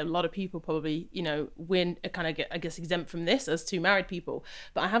actually a lot of people probably, win kind of get, I guess, exempt from this as 2 married people.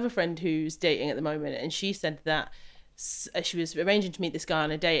 But I have a friend who's dating at the moment, and she said that she was arranging to meet this guy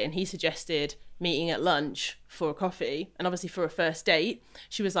on a date, and he suggested meeting at lunch for a coffee. And obviously for a first date,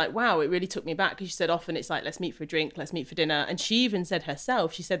 she was like, wow, it really took me back, because she said often it's like, let's meet for a drink, let's meet for dinner. And she even said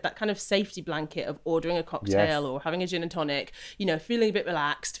herself, she said that kind of safety blanket of ordering a cocktail or having a gin and tonic, feeling a bit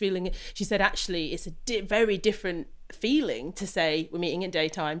relaxed, she said actually it's a very different feeling to say we're meeting at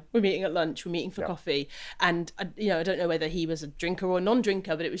daytime, we're meeting at lunch, we're meeting for coffee. And I don't know whether he was a drinker or a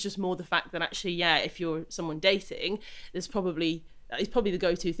non-drinker, but it was just more the fact that actually, if you're someone dating, it's probably the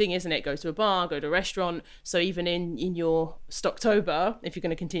go-to thing, isn't it? Go to a bar, go to a restaurant. So even in your Stocktober, if you're going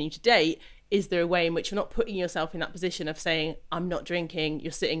to continue to date, is there a way in which you're not putting yourself in that position of saying, I'm not drinking,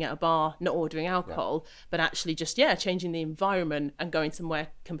 you're sitting at a bar, not ordering alcohol, but actually just, changing the environment and going somewhere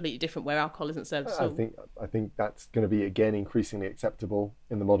completely different where alcohol isn't served at all? I think that's going to be, again, increasingly acceptable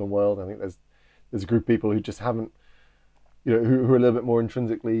in the modern world. I think there's a group of people who just haven't, who are a little bit more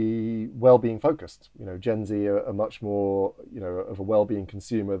intrinsically well-being focused. Gen Z are much more, of a well-being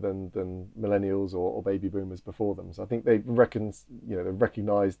consumer than millennials or baby boomers before them. So I think they've recognized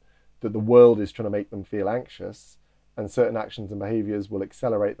that the world is trying to make them feel anxious, and certain actions and behaviors will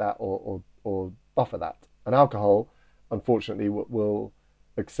accelerate that or buffer that. And alcohol, unfortunately, will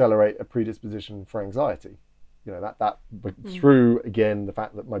accelerate a predisposition for anxiety. You know, but through, again, the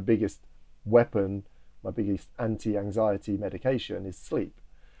fact that my biggest weapon, my biggest anti-anxiety medication is sleep.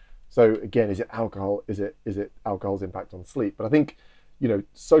 So again, is it alcohol? Is it alcohol's impact on sleep? But I think, you know,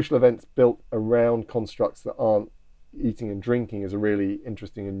 social events built around constructs that aren't eating and drinking is a really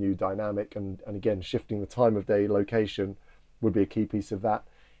interesting and new dynamic. And again, shifting the time of day, location would be a key piece of that.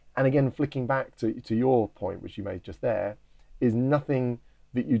 And again, flicking back to your point, which you made just there, is nothing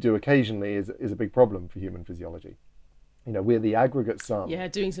that you do occasionally is a big problem for human physiology. You know, we're the aggregate sum. Yeah,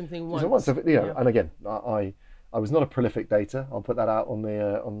 doing something once. And again, I was not a prolific dater. I'll put that out on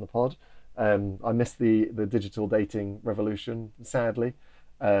the pod. I missed the digital dating revolution, sadly.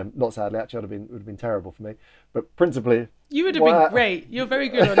 Not sadly, actually, it would have been terrible for me. But principally, you would have been great. You're very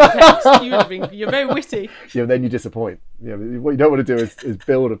good on text. You're very witty. Yeah, then you disappoint. You know, what you don't want to do is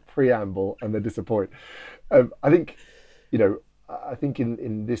build a preamble and then disappoint. I think, you know,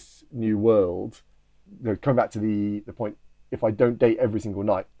 in this new world, you know, coming back to the point, if I don't date every single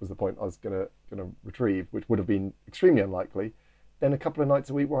night was the point I was gonna retrieve, which would have been extremely unlikely, then a couple of nights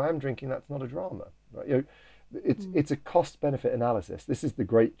a week where I am drinking, that's not a drama. Right? You know, it's a cost benefit analysis. This is the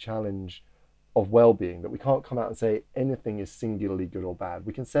great challenge of well-being, that we can't come out and say anything is singularly good or bad.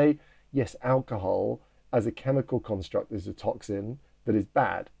 We can say, yes, alcohol as a chemical construct is a toxin that is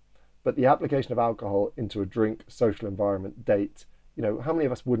bad, but the application of alcohol into a drink, social environment, date, you know, how many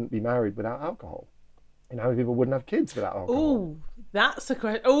of us wouldn't be married without alcohol? And how many people wouldn't have kids without alcohol? Oh, that's a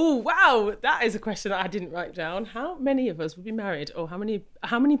question. Oh, wow. That is a question that I didn't write down. How many of us would be married? Or how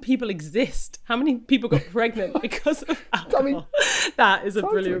many people exist? How many people got pregnant because of alcohol? I mean, that is a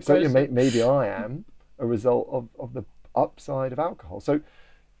brilliant question. So maybe I am a result of the upside of alcohol. So,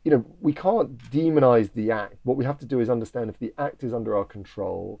 you know, we can't demonize the act. What we have to do is understand if the act is under our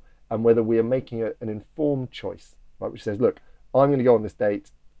control and whether we are making an informed choice, right? Which says, look, I'm going to go on this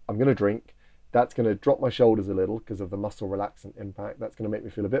date. I'm going to drink. That's going to drop my shoulders a little because of the muscle relaxant impact. That's going to make me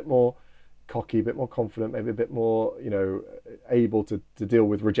feel a bit more cocky, a bit more confident, maybe a bit more, you know, able to deal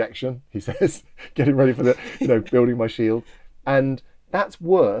with rejection, he says, getting ready for building my shield. And that's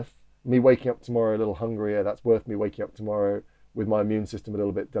worth me waking up tomorrow a little hungrier. That's worth me waking up tomorrow with my immune system a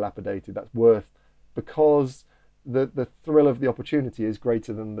little bit dilapidated. That's worth, because the thrill of the opportunity is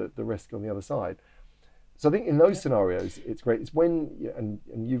greater than the risk on the other side. So I think in those scenarios, it's great. It's when, and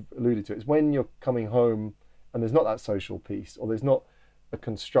you've alluded to it, it's when you're coming home and there's not that social piece, or there's not a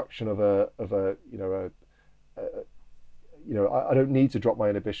construction of I don't need to drop my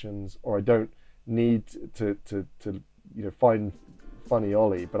inhibitions, or I don't need to find funny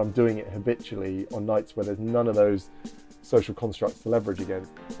Ollie, but I'm doing it habitually on nights where there's none of those social constructs to leverage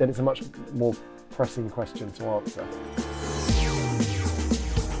against. Then it's a much more pressing question to answer.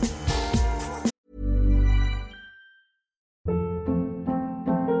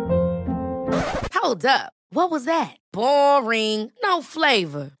 Hold up. What was that? Boring. No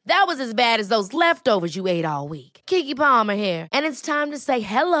flavor. That was as bad as those leftovers you ate all week. Keke Palmer here, and it's time to say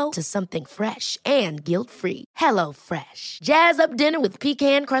hello to something fresh and guilt-free. Hello Fresh. Jazz up dinner with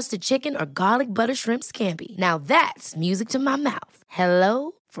pecan-crusted chicken or garlic butter shrimp scampi. Now that's music to my mouth.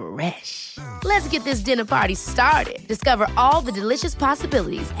 Hello Fresh. Let's get this dinner party started. Discover all the delicious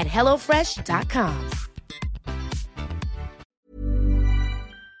possibilities at hellofresh.com.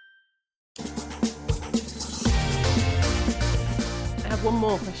 One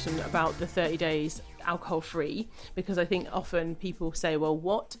more question about the 30 days alcohol free, because I think often people say, well,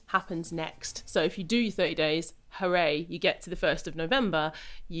 what happens next? So if you do your 30 days, hooray, you get to the 1st of November.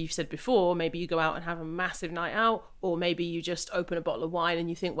 You've said before, maybe you go out and have a massive night out, or maybe you just open a bottle of wine and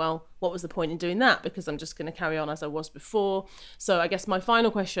you think, well, what was the point in doing that? Because I'm just going to carry on as I was before. So I guess my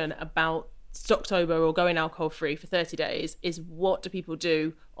final question about October or going alcohol free for 30 days is, what do people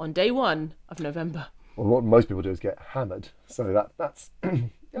do on day 1 of November? Well, what most people do is get hammered. So that's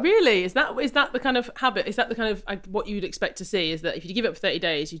Really? Is that the kind of habit? Is that the kind of what you'd expect to see? Is that if you give it up for 30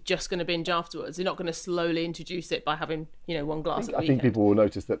 days, you're just going to binge afterwards? You're not going to slowly introduce it by having, one glass at the weekend? I think people will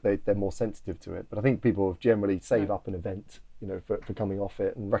notice that they're more sensitive to it. But I think people generally save up an event, for coming off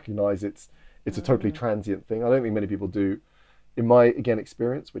it, and recognise it's a totally transient thing. I don't think many people do, in my, again,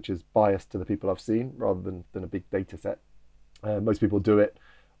 experience, which is biased to the people I've seen rather than a big data set. Most people do it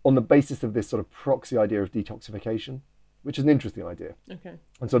on the basis of this sort of proxy idea of detoxification, which is an interesting idea. Okay.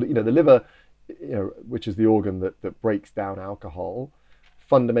 And so, the liver, which is the organ that breaks down alcohol,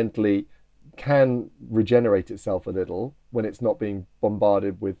 fundamentally can regenerate itself a little when it's not being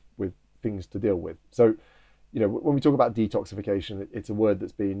bombarded with things to deal with. So, when we talk about detoxification, it's a word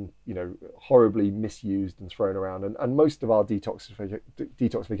that's been, horribly misused and thrown around. And most of our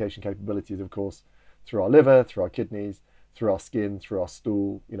detoxification capabilities, of course, through our liver, through our kidneys, through our skin, through our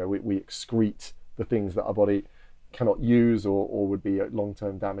stool. We excrete the things that our body cannot use or would be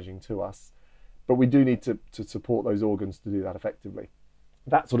long-term damaging to us. But we do need to support those organs to do that effectively.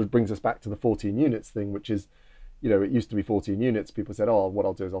 That sort of brings us back to the 14 units thing, which is, it used to be 14 units. People said, oh, what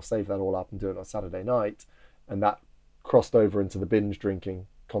I'll do is I'll save that all up and do it on a Saturday night. And that crossed over into the binge drinking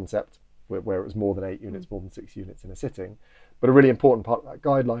concept, where it was more than 8 units, more than 6 units in a sitting. But a really important part of that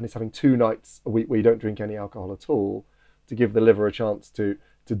guideline is having 2 nights a week where you don't drink any alcohol at all, to give the liver a chance to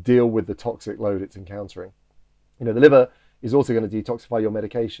deal with the toxic load it's encountering. The liver is also going to detoxify your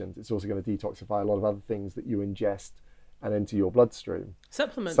medications. It's also going to detoxify a lot of other things that you ingest and into your bloodstream.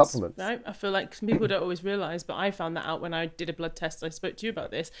 Supplements. Right? I feel like some people don't always realise, but I found that out when I did a blood test. I spoke to you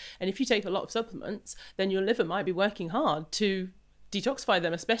about this. And if you take a lot of supplements, then your liver might be working hard to detoxify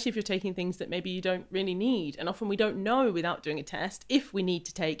them, especially if you're taking things that maybe you don't really need. And often we don't know without doing a test if we need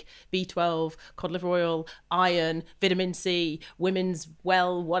to take B12, cod liver oil, iron, vitamin C, women's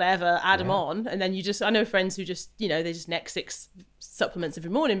well, whatever, add them on. And then I know friends who just, they just neck 6 supplements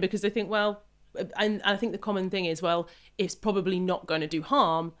every morning because they think, well, and I think the common thing is, well, it's probably not going to do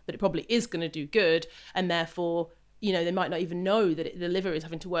harm, but it probably is going to do good. And therefore, they might not even know that the liver is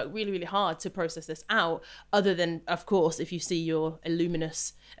having to work really, really hard to process this out, other than, of course, if you see your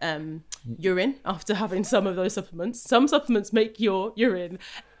luminous urine after having some of those supplements. Some supplements make your urine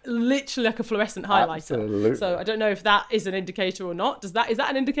literally like a fluorescent highlighter. Absolutely. So I don't know if that is an indicator or not. Is that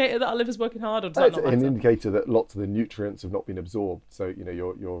an indicator that our liver's working hard, or does that it's not matter? An indicator that lots of the nutrients have not been absorbed. So,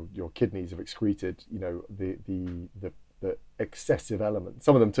 your kidneys have excreted, the excessive elements.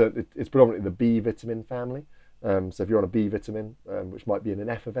 Some of them it's predominantly the B vitamin family. So if you're on a B vitamin, which might be in an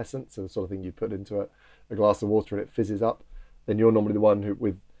effervescent, so the sort of thing you put into a glass of water and it fizzes up, then you're normally the one who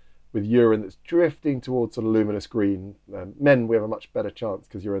with urine that's drifting towards sort of luminous green. Men, we have a much better chance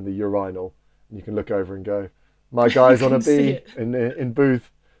because you're in the urinal and you can look over and go, my guy's on a B in booth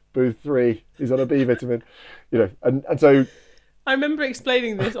 3, he's on a B vitamin, and so. I remember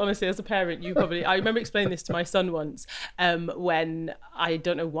explaining this, honestly, as a parent, I remember explaining this to my son once, when I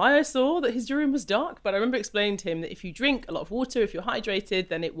don't know why I saw that his urine was dark, but I remember explaining to him that if you drink a lot of water, if you're hydrated,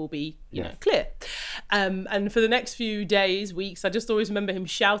 then it will be, clear. And for the next few days, weeks, I just always remember him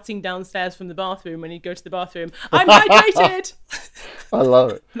shouting downstairs from the bathroom when he'd go to the bathroom, I'm hydrated! I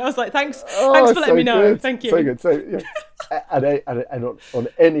love it. And I was like, thanks for letting me know. Good. Thank you. So good. So, and on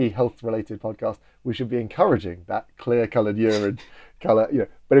any health-related podcast, we should be encouraging that clear-coloured urine colour.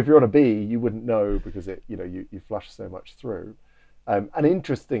 But if you're on a B, you wouldn't know because you flush so much through. And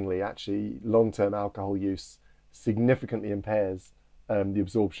interestingly, actually, long-term alcohol use significantly impairs the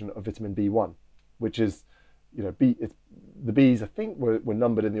absorption of vitamin B1, which is, the Bs I think were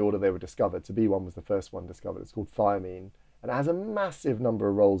numbered in the order they were discovered. So B1 was the first one discovered. It's called thiamine, and it has a massive number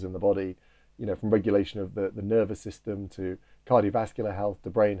of roles in the body. From regulation of the nervous system to cardiovascular health to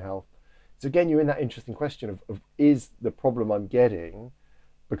brain health. So again, you're in that interesting question of is the problem I'm getting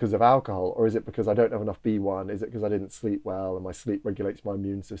because of alcohol, or is it because I don't have enough B1? Is it because I didn't sleep well and my sleep regulates my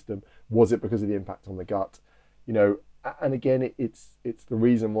immune system? Was it because of the impact on the gut? And again, it's the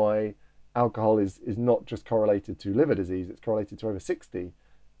reason why alcohol is not just correlated to liver disease, it's correlated to over 60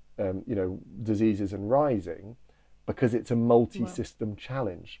 diseases and rising, because it's a multi-system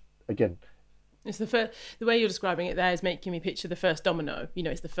challenge. Again, it's the way you're describing it there is making me picture the first domino.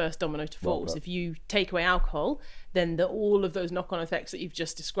 It's the first domino to fall. So if you take away alcohol, then all of those knock-on effects that you've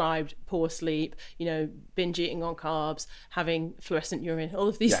just described, poor sleep, binge eating on carbs, having fluorescent urine, all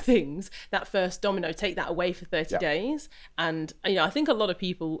of these things, that first domino, take that away for 30 days. And, I think a lot of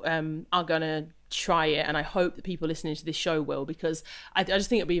people are going to try it, and I hope that people listening to this show will, because I just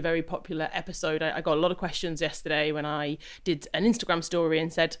think it'll be a very popular episode. I got a lot of questions yesterday when I did an Instagram story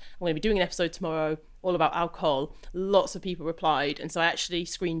and said I'm going to be doing an episode tomorrow all about alcohol. Lots of people replied, and so I actually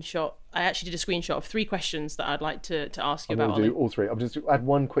did a screenshot of 3 questions that I'd like to ask you about. I'm going to do all 3. I'll just add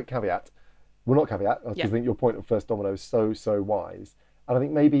one quick caveat. Well, not caveat. I think your point of first domino is so wise, and I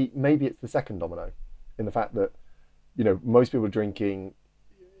think maybe it's the second domino, in the fact that most people are drinking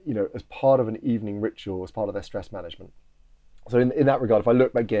as part of an evening ritual, as part of their stress management. So in that regard, if I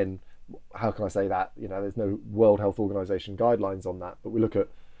look again, how can I say that? There's no World Health Organization guidelines on that, but we look at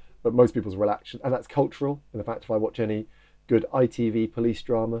most people's relaxation, and that's cultural. In the fact, if I watch any good ITV police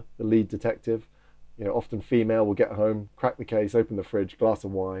drama, the lead detective, often female, will get home, crack the case, open the fridge, glass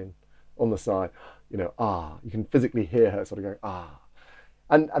of wine on the side, you can physically hear her sort of going, ah.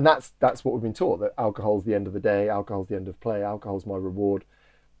 And that's what we've been taught, that alcohol's the end of the day, alcohol's the end of play, alcohol's my reward.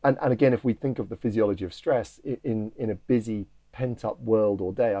 And again, if we think of the physiology of stress in a busy, pent-up world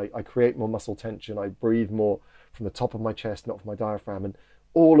or day, I create more muscle tension, I breathe more from the top of my chest, not from my diaphragm, and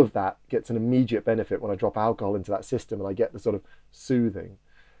all of that gets an immediate benefit when I drop alcohol into that system and I get the sort of soothing.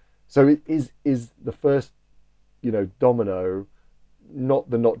 So it is the first, domino, not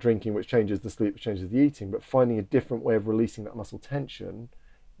the not drinking, which changes the sleep, which changes the eating, but finding a different way of releasing that muscle tension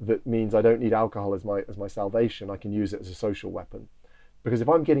that means I don't need alcohol as my salvation. I can use it as a social weapon. Because if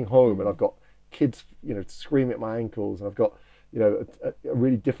I'm getting home and I've got kids, screaming at my ankles, and I've got, a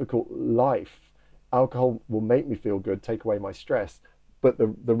really difficult life, alcohol will make me feel good, take away my stress, but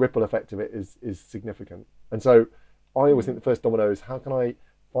the ripple effect of it is significant. And so I always think the first domino is, how can I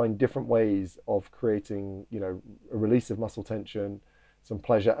find different ways of creating, a release of muscle tension, some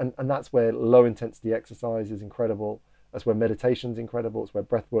pleasure, and that's where low intensity exercise is incredible. That's where meditation's incredible. It's where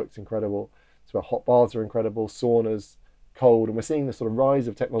breath work's incredible. It's where hot baths are incredible, saunas, cold, and we're seeing the sort of rise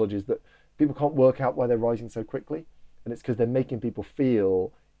of technologies that people can't work out why they're rising so quickly, and it's because they're making people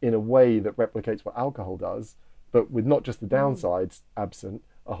feel in a way that replicates what alcohol does, but with not just the downsides absent,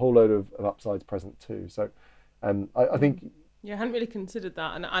 a whole load of upsides present too. So I think Yeah, I hadn't really considered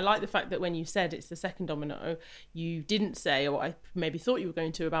that. And I like the fact that when you said it's the second domino, you didn't say, or I maybe thought you were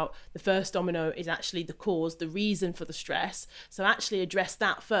going to, about the first domino is actually the cause, the reason for the stress. So actually address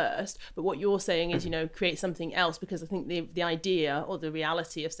that first. But what you're saying is, create something else, because I think the idea or the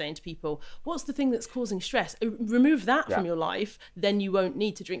reality of saying to people, what's the thing that's causing stress? Remove that from your life, then you won't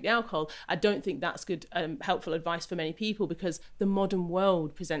need to drink the alcohol. I don't think that's good, helpful advice for many people, because the modern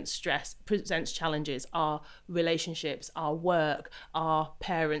world presents stress, presents challenges, our relationships, our work, our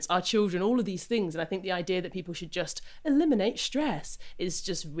parents, our children, all of these things. And I think the idea that people should just eliminate stress is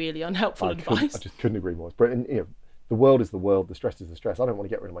just really unhelpful advice. I just couldn't agree more. And, the world is the world, the stress is the stress. I don't want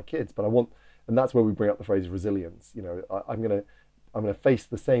to get rid of my kids, but I want, and that's where we bring up the phrase resilience. I'm gonna face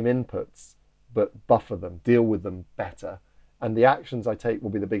the same inputs, but buffer them, deal with them better. And the actions I take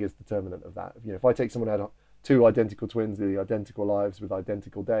will be the biggest determinant of that. If I take someone who had two identical twins, the identical lives with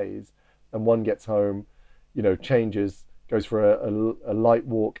identical days, and one gets home, changes, goes for a light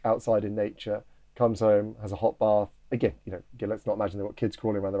walk outside in nature, comes home, has a hot bath. Again, let's not imagine they've got kids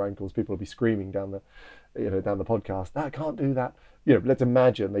crawling around their ankles. People will be screaming down the podcast. I can't do that. Let's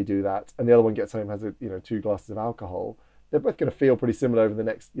imagine they do that, and the other one gets home, has 2 glasses of alcohol. They're both going to feel pretty similar over the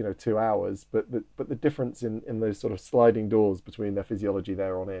next 2 hours, but the difference in those sort of sliding doors between their physiology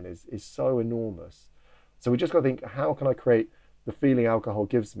there on in is so enormous. So we just got to think, how can I create the feeling alcohol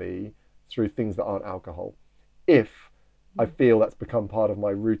gives me through things that aren't alcohol? If I feel that's become part of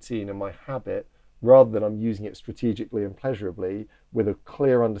my routine and my habit, rather than I'm using it strategically and pleasurably with a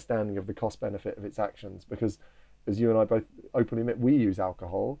clear understanding of the cost benefit of its actions. Because as you and I both openly admit, we use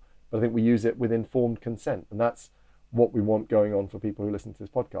alcohol, but I think we use it with informed consent. And that's what we want going on for people who listen to this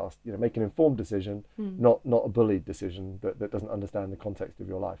podcast. Make an informed decision, not a bullied decision that doesn't understand the context of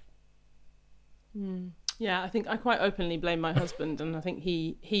your life. Yeah, I think I quite openly blame my husband, and I think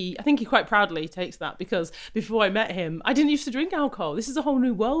he quite proudly takes that, because before I met him, I didn't used to drink alcohol. This is a whole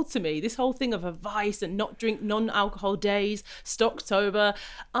new world to me. This whole thing of a vice and not drink non-alcohol days, Stocktober.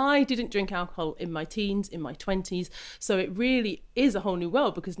 I didn't drink alcohol in my teens, in my 20s. So it really is a whole new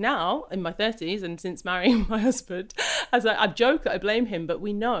world, because now in my 30s and since marrying my husband, as I joke that I blame him, but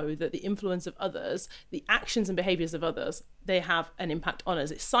we know that the influence of others, the actions and behaviors of others, they have an impact on us.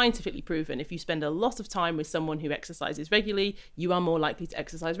 It's scientifically proven. If you spend a lot of time with someone who exercises regularly, you are more likely to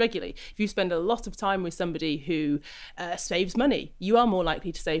exercise regularly. If you spend a lot of time with somebody who saves money, you are more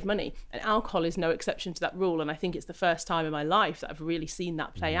likely to save money. And alcohol is no exception to that rule. And I think it's the first time in my life that I've really seen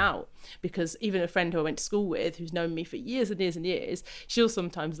that play out, because even a friend who I went to school with, who's known me for years and years and years, she'll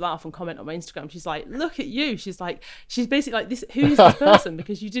sometimes laugh and comment on my Instagram. She's like, look at you. She's basically like, this, who is this person?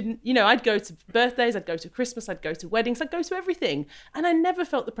 Because you didn't, I'd go to birthdays, I'd go to Christmas, I'd go to weddings, I'd go to everything. And I never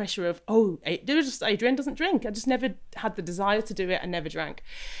felt the pressure of, Adrienne doesn't drink. I just never had the desire to do it. I never drank.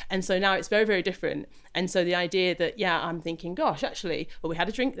 And so now it's very, very different. And so the idea that, I'm thinking, gosh, actually, well, we had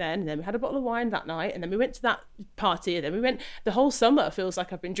a drink then, and then we had a bottle of wine that night, and then we went to that party, and then we went, the whole summer feels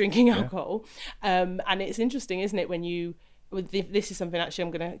like I've been drinking alcohol. And it's interesting, isn't it, when you, this is something actually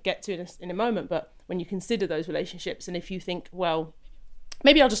I'm going to get to in a moment, but when you consider those relationships, and if you think, well,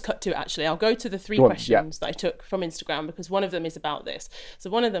 maybe I'll just cut to it, actually. I'll go to the 3 questions that I took from Instagram, because one of them is about this.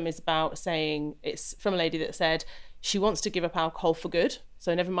 So one of them is about saying, it's from a lady that said she wants to give up alcohol for good.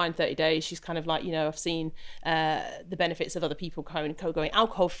 So never mind 30 days. She's kind of like, I've seen the benefits of other people going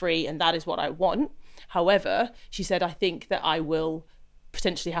alcohol free, and that is what I want. However, she said, I think that I will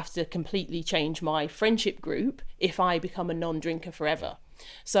potentially have to completely change my friendship group if I become a non-drinker forever.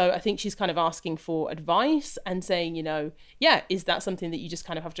 So I think she's kind of asking for advice and saying, is that something that you just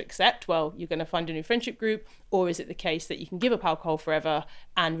kind of have to accept? Well, you're going to find a new friendship group, or is it the case that you can give up alcohol forever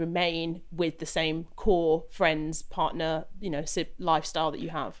and remain with the same core friends, partner, lifestyle that you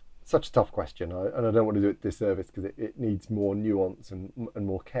have? such a tough question, and I don't want to do it disservice because it needs more nuance and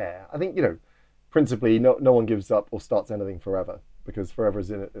more care. I think, principally, no one gives up or starts anything forever, because forever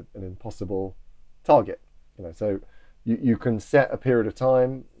is an impossible target. So you can set a period of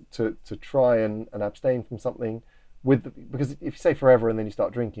time to try and abstain from something because if you say forever and then you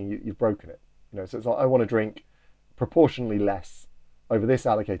start drinking, you've broken it. So it's like, I want to drink proportionally less over this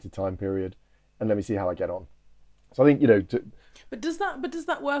allocated time period, and let me see how I get on. So I think, But does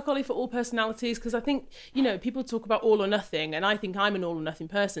that work, Ollie, for all personalities? Because I think, people talk about all or nothing, and I think I'm an all or nothing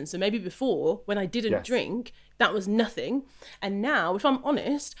person. So maybe before, when I didn't drink, that was nothing. And now, if I'm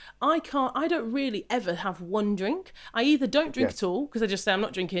honest, I don't really ever have one drink. I either don't drink at all, because I just say I'm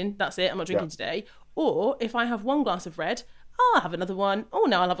not drinking, that's it, I'm not drinking today. Or if I have one glass of red, I'll have another one. Oh,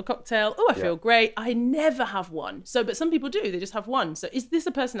 now I'll have a cocktail. Oh, I feel great. I never have one. So, but some people do. They just have one. So is this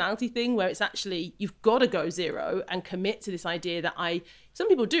a personality thing where it's actually, you've got to go zero and commit to this idea that some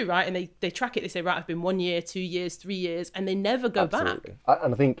people do, right? And they track it. They say, right, I've been 1 year, 2 years, 3 years, and they never go back.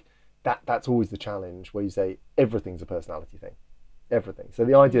 And I think that's always the challenge, where you say everything's a personality thing. Everything. So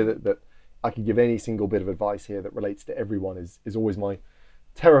the idea that I could give any single bit of advice here that relates to everyone is always my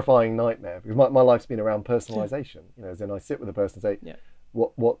terrifying nightmare, because my life's been around personalization. As in, I sit with a person and say,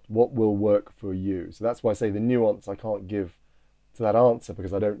 what will work for you? So that's why I say the nuance I can't give to that answer,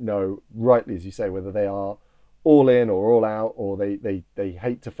 because I don't know, rightly as you say, whether they are all in or all out, or they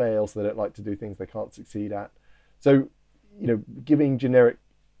hate to fail, so they don't like to do things they can't succeed at. So giving generic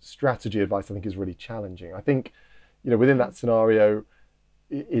strategy advice, I think, is really challenging. I think within that scenario,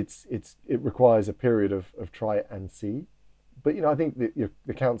 it requires a period of try it and see. But I think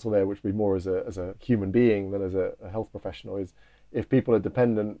the counsel there, which would be more as a human being than as a health professional, is if people are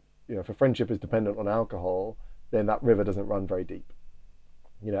dependent, if a friendship is dependent on alcohol, then that river doesn't run very deep.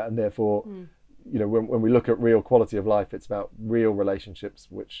 And therefore, when we look at real quality of life, it's about real relationships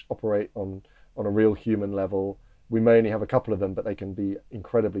which operate on a real human level. We may only have a couple of them, but they can be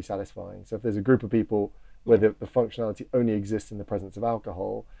incredibly satisfying. So if there's a group of people where the functionality only exists in the presence of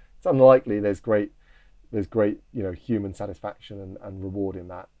alcohol, it's unlikely there's great human satisfaction and reward in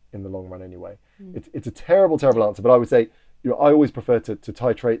that in the long run anyway. It's a terrible answer, but I would say I always prefer to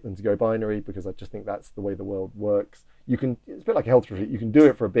titrate than to go binary, because I just think that's the way the world works. It's a bit like a health retreat. You can do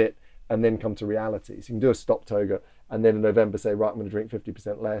it for a bit and then come to reality. So you can do a stop toga and then in November say, right, I'm going to drink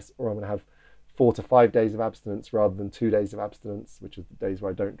 50% less, or I'm going to have 4 to 5 days of abstinence rather than 2 days of abstinence, which is the days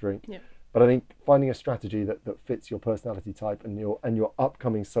where I don't drink. But I think finding a strategy that fits your personality type and your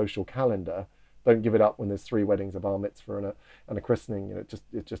upcoming social calendar. Don't give it up when there's 3 weddings, a bar mitzvah and a christening.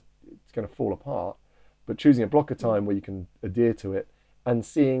 It's going to fall apart. But choosing a block of time where you can adhere to it and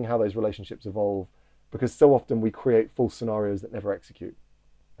seeing how those relationships evolve, because so often we create false scenarios that never execute.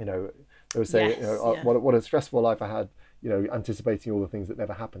 They would say, what a stressful life I had, anticipating all the things that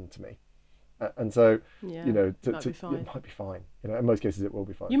never happened to me. And so, it might be fine. In most cases, it will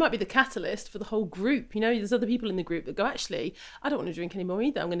be fine. You might be the catalyst for the whole group. There's other people in the group that go, actually, I don't want to drink anymore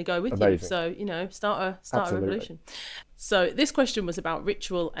either. I'm going to go with you. So, start a revolution. So this question was about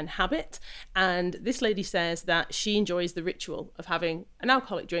ritual and habit. And this lady says that she enjoys the ritual of having an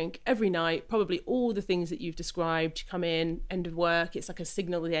alcoholic drink every night, probably all the things that you've described. You come in, end of work, it's like a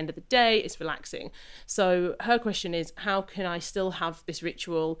signal at the end of the day, it's relaxing. So her question is, how can I still have this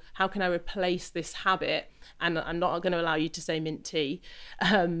ritual? How can I replace this habit? And I'm not going to allow you to say mint tea.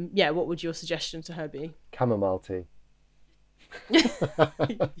 What would your suggestion to her be? Chamomile tea.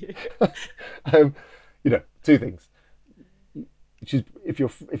 2 things. If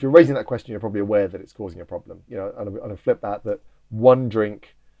you're raising that question, you're probably aware that it's causing a problem. And I flip that one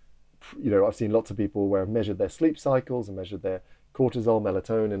drink. I've seen lots of people where I've measured their sleep cycles and measured their cortisol,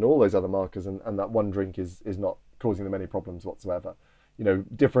 melatonin, all those other markers, and that one drink is not causing them any problems whatsoever.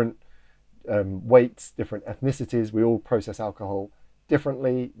 Different weights, different ethnicities, we all process alcohol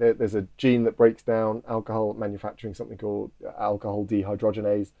differently. There's a gene that breaks down alcohol, manufacturing something called alcohol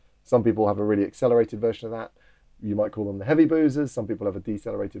dehydrogenase. Some people have a really accelerated version of that. You might call them the heavy boozers. Some people have a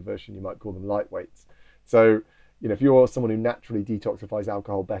decelerated version. You might call them lightweights. So, if you're someone who naturally detoxifies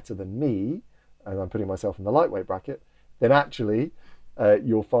alcohol better than me, and I'm putting myself in the lightweight bracket, then actually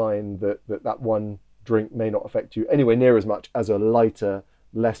you'll find that one drink may not affect you anywhere near as much as a lighter,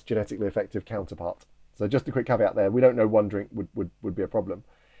 less genetically effective counterpart. So just a quick caveat there. We don't know one drink would be a problem.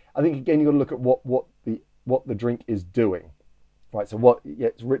 I think, again, you've got to look at what the drink is doing. Right, so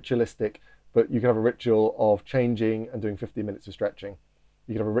it's ritualistic, but you can have a ritual of changing and doing 15 minutes of stretching.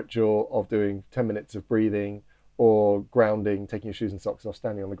 You can have a ritual of doing 10 minutes of breathing or grounding, taking your shoes and socks off,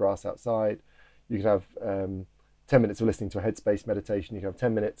 standing on the grass outside. You could have 10 minutes of listening to a headspace meditation. You can have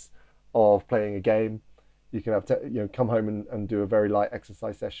 10 minutes of playing a game. You can have come home and do a very light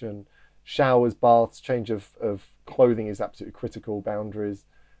exercise session. Showers, baths, change of clothing is absolutely critical. Boundaries.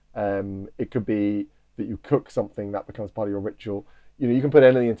 It could be that you cook something that becomes part of your ritual. You can put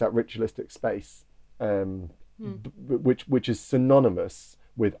anything into that ritualistic space, which is synonymous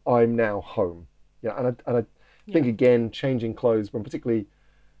with I'm now home. And I think again, changing clothes when particularly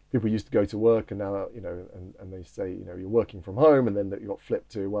people used to go to work and now and they say you're working from home, and then that you got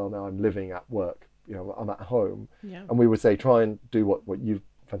flipped to, well, now I'm living at work. I'm at home, and we would say try and do what you've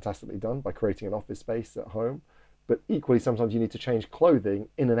fantastically done by creating an office space at home, but equally sometimes you need to change clothing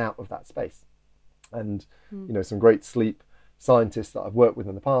in and out of that space. And some great sleep scientists that I've worked with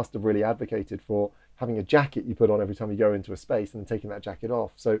in the past have really advocated for having a jacket you put on every time you go into a space and then taking that jacket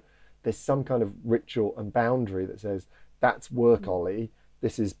off. So there's some kind of ritual and boundary that says that's work Ollie,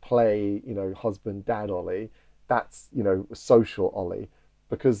 this is play, husband, dad Ollie, that's social Ollie,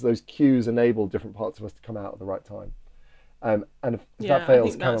 because those cues enable different parts of us to come out at the right time. And if that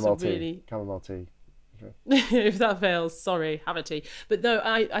fails, chamomile tea. If that fails, sorry, have a tea. But no,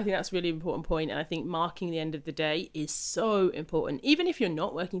 I think that's a really important point, and I think marking the end of the day is so important, even if you're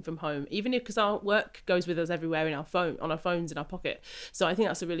not working from home, because our work goes with us everywhere on our phones in our pocket. So I think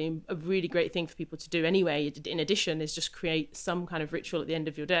that's a really great thing for people to do anyway. In addition, is just create some kind of ritual at the end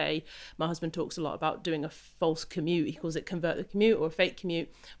of your day. My husband talks a lot about doing a false commute. He calls it convert the commute, or a fake commute,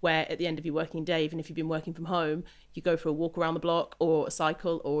 where at the end of your working day, even if you've been working from home, you go for a walk around the block or a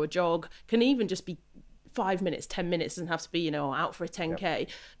cycle or a jog. Can even just be 5 minutes, 10 minutes, doesn't have to be, out for a 10K,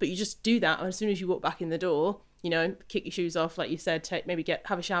 but you just do that. And as soon as you walk back in the door, kick your shoes off, like you said,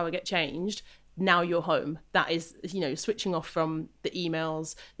 have a shower, get changed. Now you're home. That is, switching off from the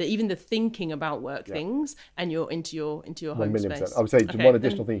emails, even the thinking about work things, and you're into your home space. I would say one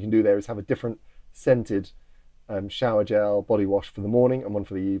additional thing you can do there is have a different scented shower gel, body wash for the morning and one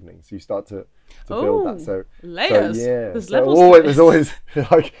for the evening. So you start to build that. So layers. There's levels. There's always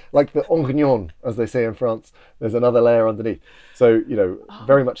like the onion, as they say in France. There's another layer underneath. So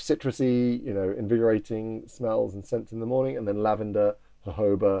very much citrusy, invigorating smells and scents in the morning, and then lavender,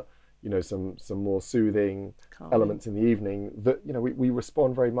 jojoba, some more soothing elements in the evening. That we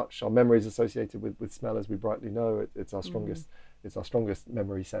respond very much. Our memory is associated with smell, as we brightly know. It's our strongest. It's our strongest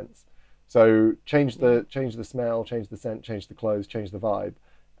memory sense. So change the smell, change the scent, change the clothes, change the vibe,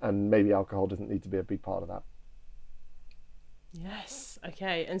 and maybe alcohol doesn't need to be a big part of that. Yes.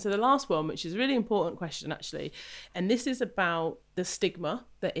 Okay. And so the last one, which is a really important question actually, and this is about the stigma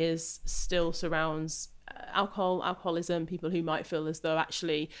that still surrounds alcoholism, people who might feel as though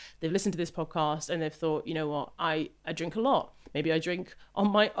actually they've listened to this podcast and they've thought, I drink a lot. Maybe I drink on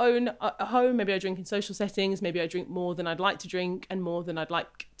my own at home. Maybe I drink in social settings. Maybe I drink more than I'd like to drink and more than I'd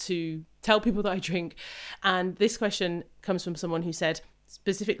like to tell people that I drink. And this question comes from someone who said,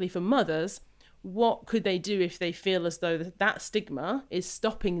 specifically for mothers, what could they do if they feel as though that stigma is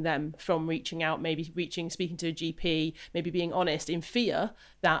stopping them from reaching out, speaking to a GP, maybe being honest, in fear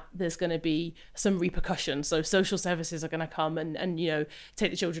that there's going to be some repercussions. So social services are going to come and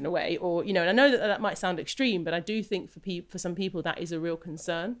take the children away, or, and I know that might sound extreme, but I do think for some people that is a real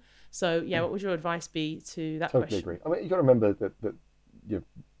concern. So what would your advice be to that question? Totally agree. I mean, you've got to remember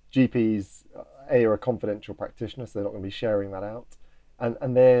that GPs are a confidential practitioner, so they're not going to be sharing that out.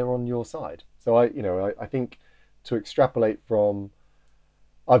 And they're on your side. So I think to extrapolate from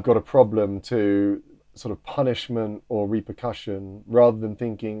I've got a problem to sort of punishment or repercussion, rather than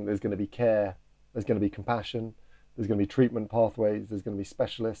thinking there's going to be care, there's going to be compassion, there's going to be treatment pathways, there's going to be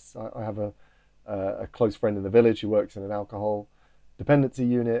specialists. I have a close friend in the village who works in an alcohol dependency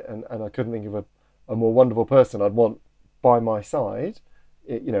unit, and I couldn't think of a more wonderful person I'd want by my side,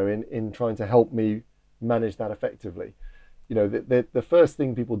 in trying to help me manage that effectively. The first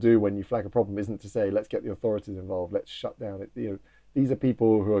thing people do when you flag a problem isn't to say, let's get the authorities involved, let's shut down it. These are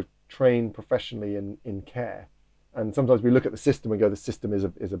people who are trained professionally in care. And sometimes we look at the system and go, the system is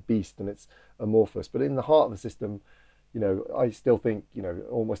a beast and it's amorphous. But in the heart of the system, I still think,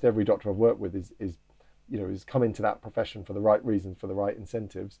 almost every doctor I've worked with is come into that profession for the right reasons, for the right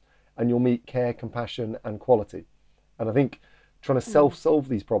incentives. And you'll meet care, compassion and quality. And I think trying to self-solve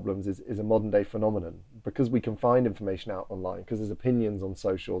these problems is a modern day phenomenon, because we can find information out online, because there's opinions on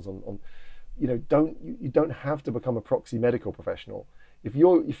socials, you don't have to become a proxy medical professional. If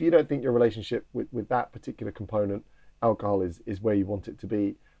you don't think your relationship with that particular component, alcohol, is where you want it to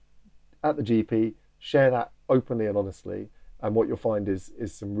be, at the GP, share that openly and honestly, and what you'll find is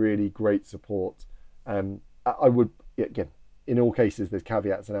some really great support. I would, again, in all cases there's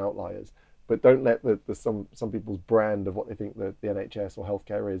caveats and outliers, but don't let some people's brand of what they think the NHS or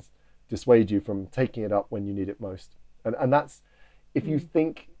healthcare is dissuade you from taking it up when you need it most. And that's, if you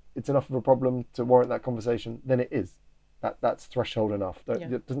think it's enough of a problem to warrant that conversation, then it is. That's threshold enough.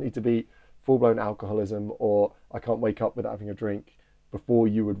 It doesn't need to be full-blown alcoholism or I can't wake up without having a drink before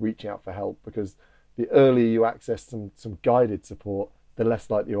you would reach out for help, because the earlier you access some guided support, the less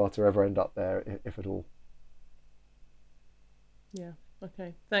likely you are to ever end up there, if at all. Yeah.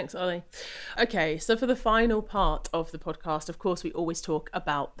 Okay. Thanks, Ollie. Okay. So for the final part of the podcast, of course, we always talk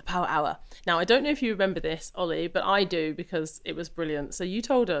about the Power Hour. Now, I don't know if you remember this, Ollie, but I do because it was brilliant. So you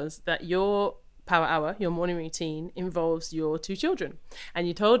told us that your Power Hour, your morning routine, involves your 2 children. And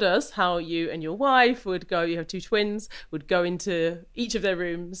you told us how you and your wife would go, you have 2 twins, would go into each of their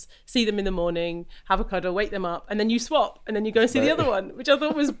rooms, see them in the morning, have a cuddle, wake them up, and then you swap, and then you go and see the other one, which I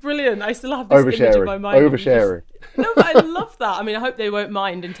thought was brilliant. I still have this image in my mind. Oversharing. No, but I love that. I mean, I hope they won't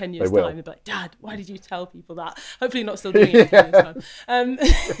mind in 10 years' time. They'll be like, Dad, why did you tell people that? Hopefully not still doing it in 10 years' time.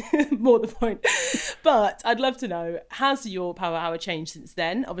 More the point. But I'd love to know, has your Power Hour changed since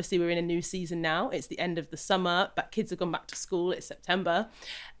then? Obviously, we're in a new season now. It's the end of the summer, but kids have gone back to school. It's September.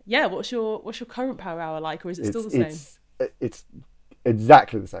 Yeah, what's your current Power Hour like, or is it still the same? It's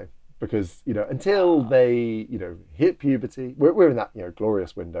exactly the same, because until they hit puberty, we're in that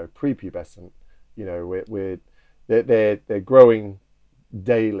glorious window, prepubescent. They're growing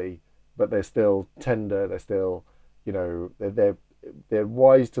daily, but they're still tender. They're still they're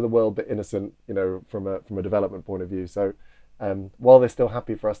wise to the world but innocent. From a development point of view. So while they're still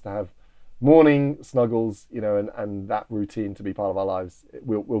happy for us to have morning snuggles, and that routine to be part of our lives,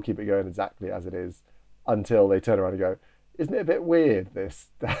 we'll keep it going exactly as it is until they turn around and go, isn't it a bit weird, this,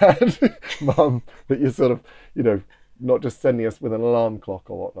 Dad, Mum, that you're sort of, not just sending us with an alarm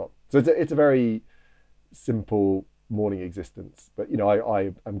clock or whatnot. So it's a very simple morning existence, but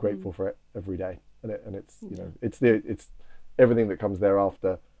I am grateful for it every day, and it's it's everything that comes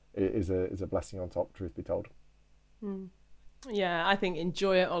thereafter is a blessing on top, truth be told. Yeah, I think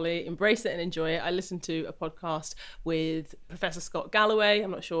enjoy it, Ollie. Embrace it and enjoy it. I listened to a podcast with Professor Scott Galloway. I'm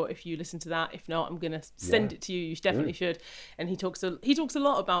not sure if you listened to that. If not, I'm going to send it to you. You definitely should. And he talks a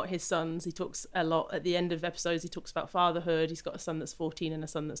lot about his sons. He talks a lot at the end of episodes. He talks about fatherhood. He's got a son that's 14 and a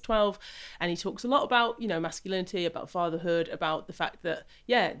son that's 12. And he talks a lot about, masculinity, about fatherhood, about the fact that,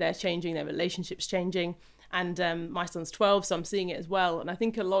 they're changing, their relationship's changing. And my son's 12, so I'm seeing it as well. And I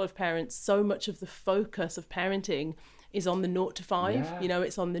think a lot of parents, so much of the focus of parenting is on the 0 to 5.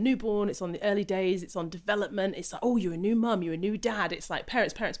 It's on the newborn, it's on the early days, it's on development. It's like, oh, you're a new mum, you're a new dad. It's like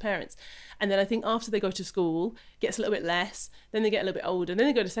parents. And then I think after they go to school, gets a little bit less, then they get a little bit older, then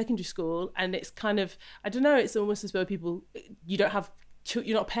they go to secondary school, and it's kind of, I don't know, it's almost as though you're not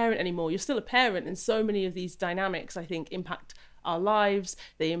a parent anymore, you're still a parent. And so many of these dynamics, I think, impact our lives,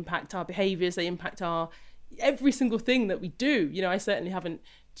 they impact our behaviours, they impact every single thing that we do. I certainly haven't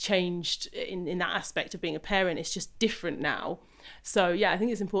changed in that aspect of being a parent. It's just different now. So I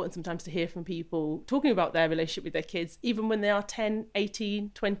think it's important sometimes to hear from people talking about their relationship with their kids, even when they are 10,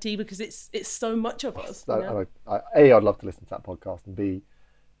 18, 20, because it's so much of us. I'd love to listen to that podcast, and B,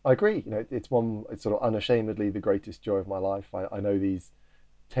 I agree. It's sort of unashamedly the greatest joy of my life. I know these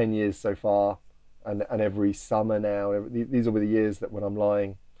 10 years so far, and every summer now, these will be the years that when I'm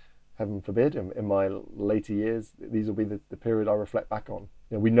lying, heaven forbid, in my later years, these will be the period I reflect back on.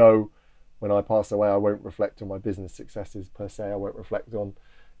 We know when I pass away, I won't reflect on my business successes per se. I won't reflect on,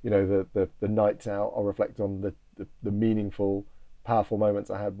 the nights out. I'll reflect on the meaningful, powerful moments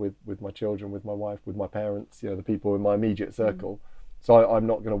I had with my children, with my wife, with my parents, the people in my immediate circle. So I'm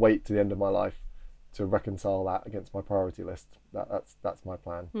not going to wait to the end of my life to reconcile that against my priority list. That's my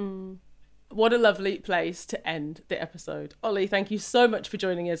plan. What a lovely place to end the episode. Ollie, thank you so much for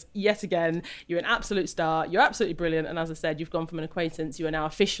joining us yet again. You're an absolute star. You're absolutely brilliant. And as I said, you've gone from an acquaintance. You are now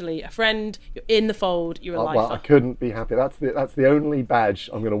officially a friend. You're in the fold. You're a lifer. Well, I couldn't be happier. That's the only badge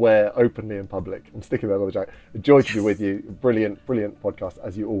I'm going to wear openly in public. I'm sticking that on the jacket. A joy to be with you. Brilliant podcast,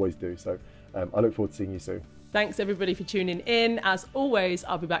 as you always do. So I look forward to seeing you soon. Thanks, everybody, for tuning in. As always,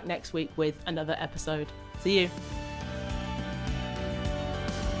 I'll be back next week with another episode. See you.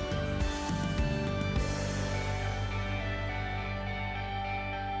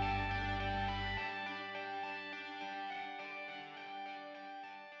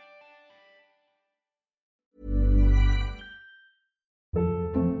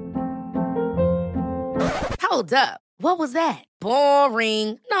 Hold up. What was that?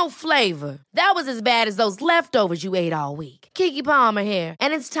 Boring. No flavor. That was as bad as those leftovers you ate all week. Keke Palmer here.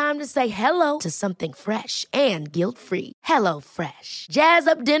 And it's time to say hello to something fresh and guilt-free. HelloFresh. Jazz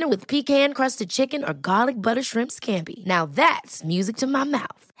up dinner with pecan-crusted chicken or garlic butter shrimp scampi. Now that's music to my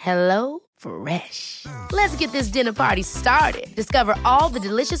mouth. HelloFresh. Let's get this dinner party started. Discover all the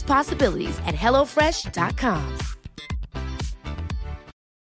delicious possibilities at HelloFresh.com.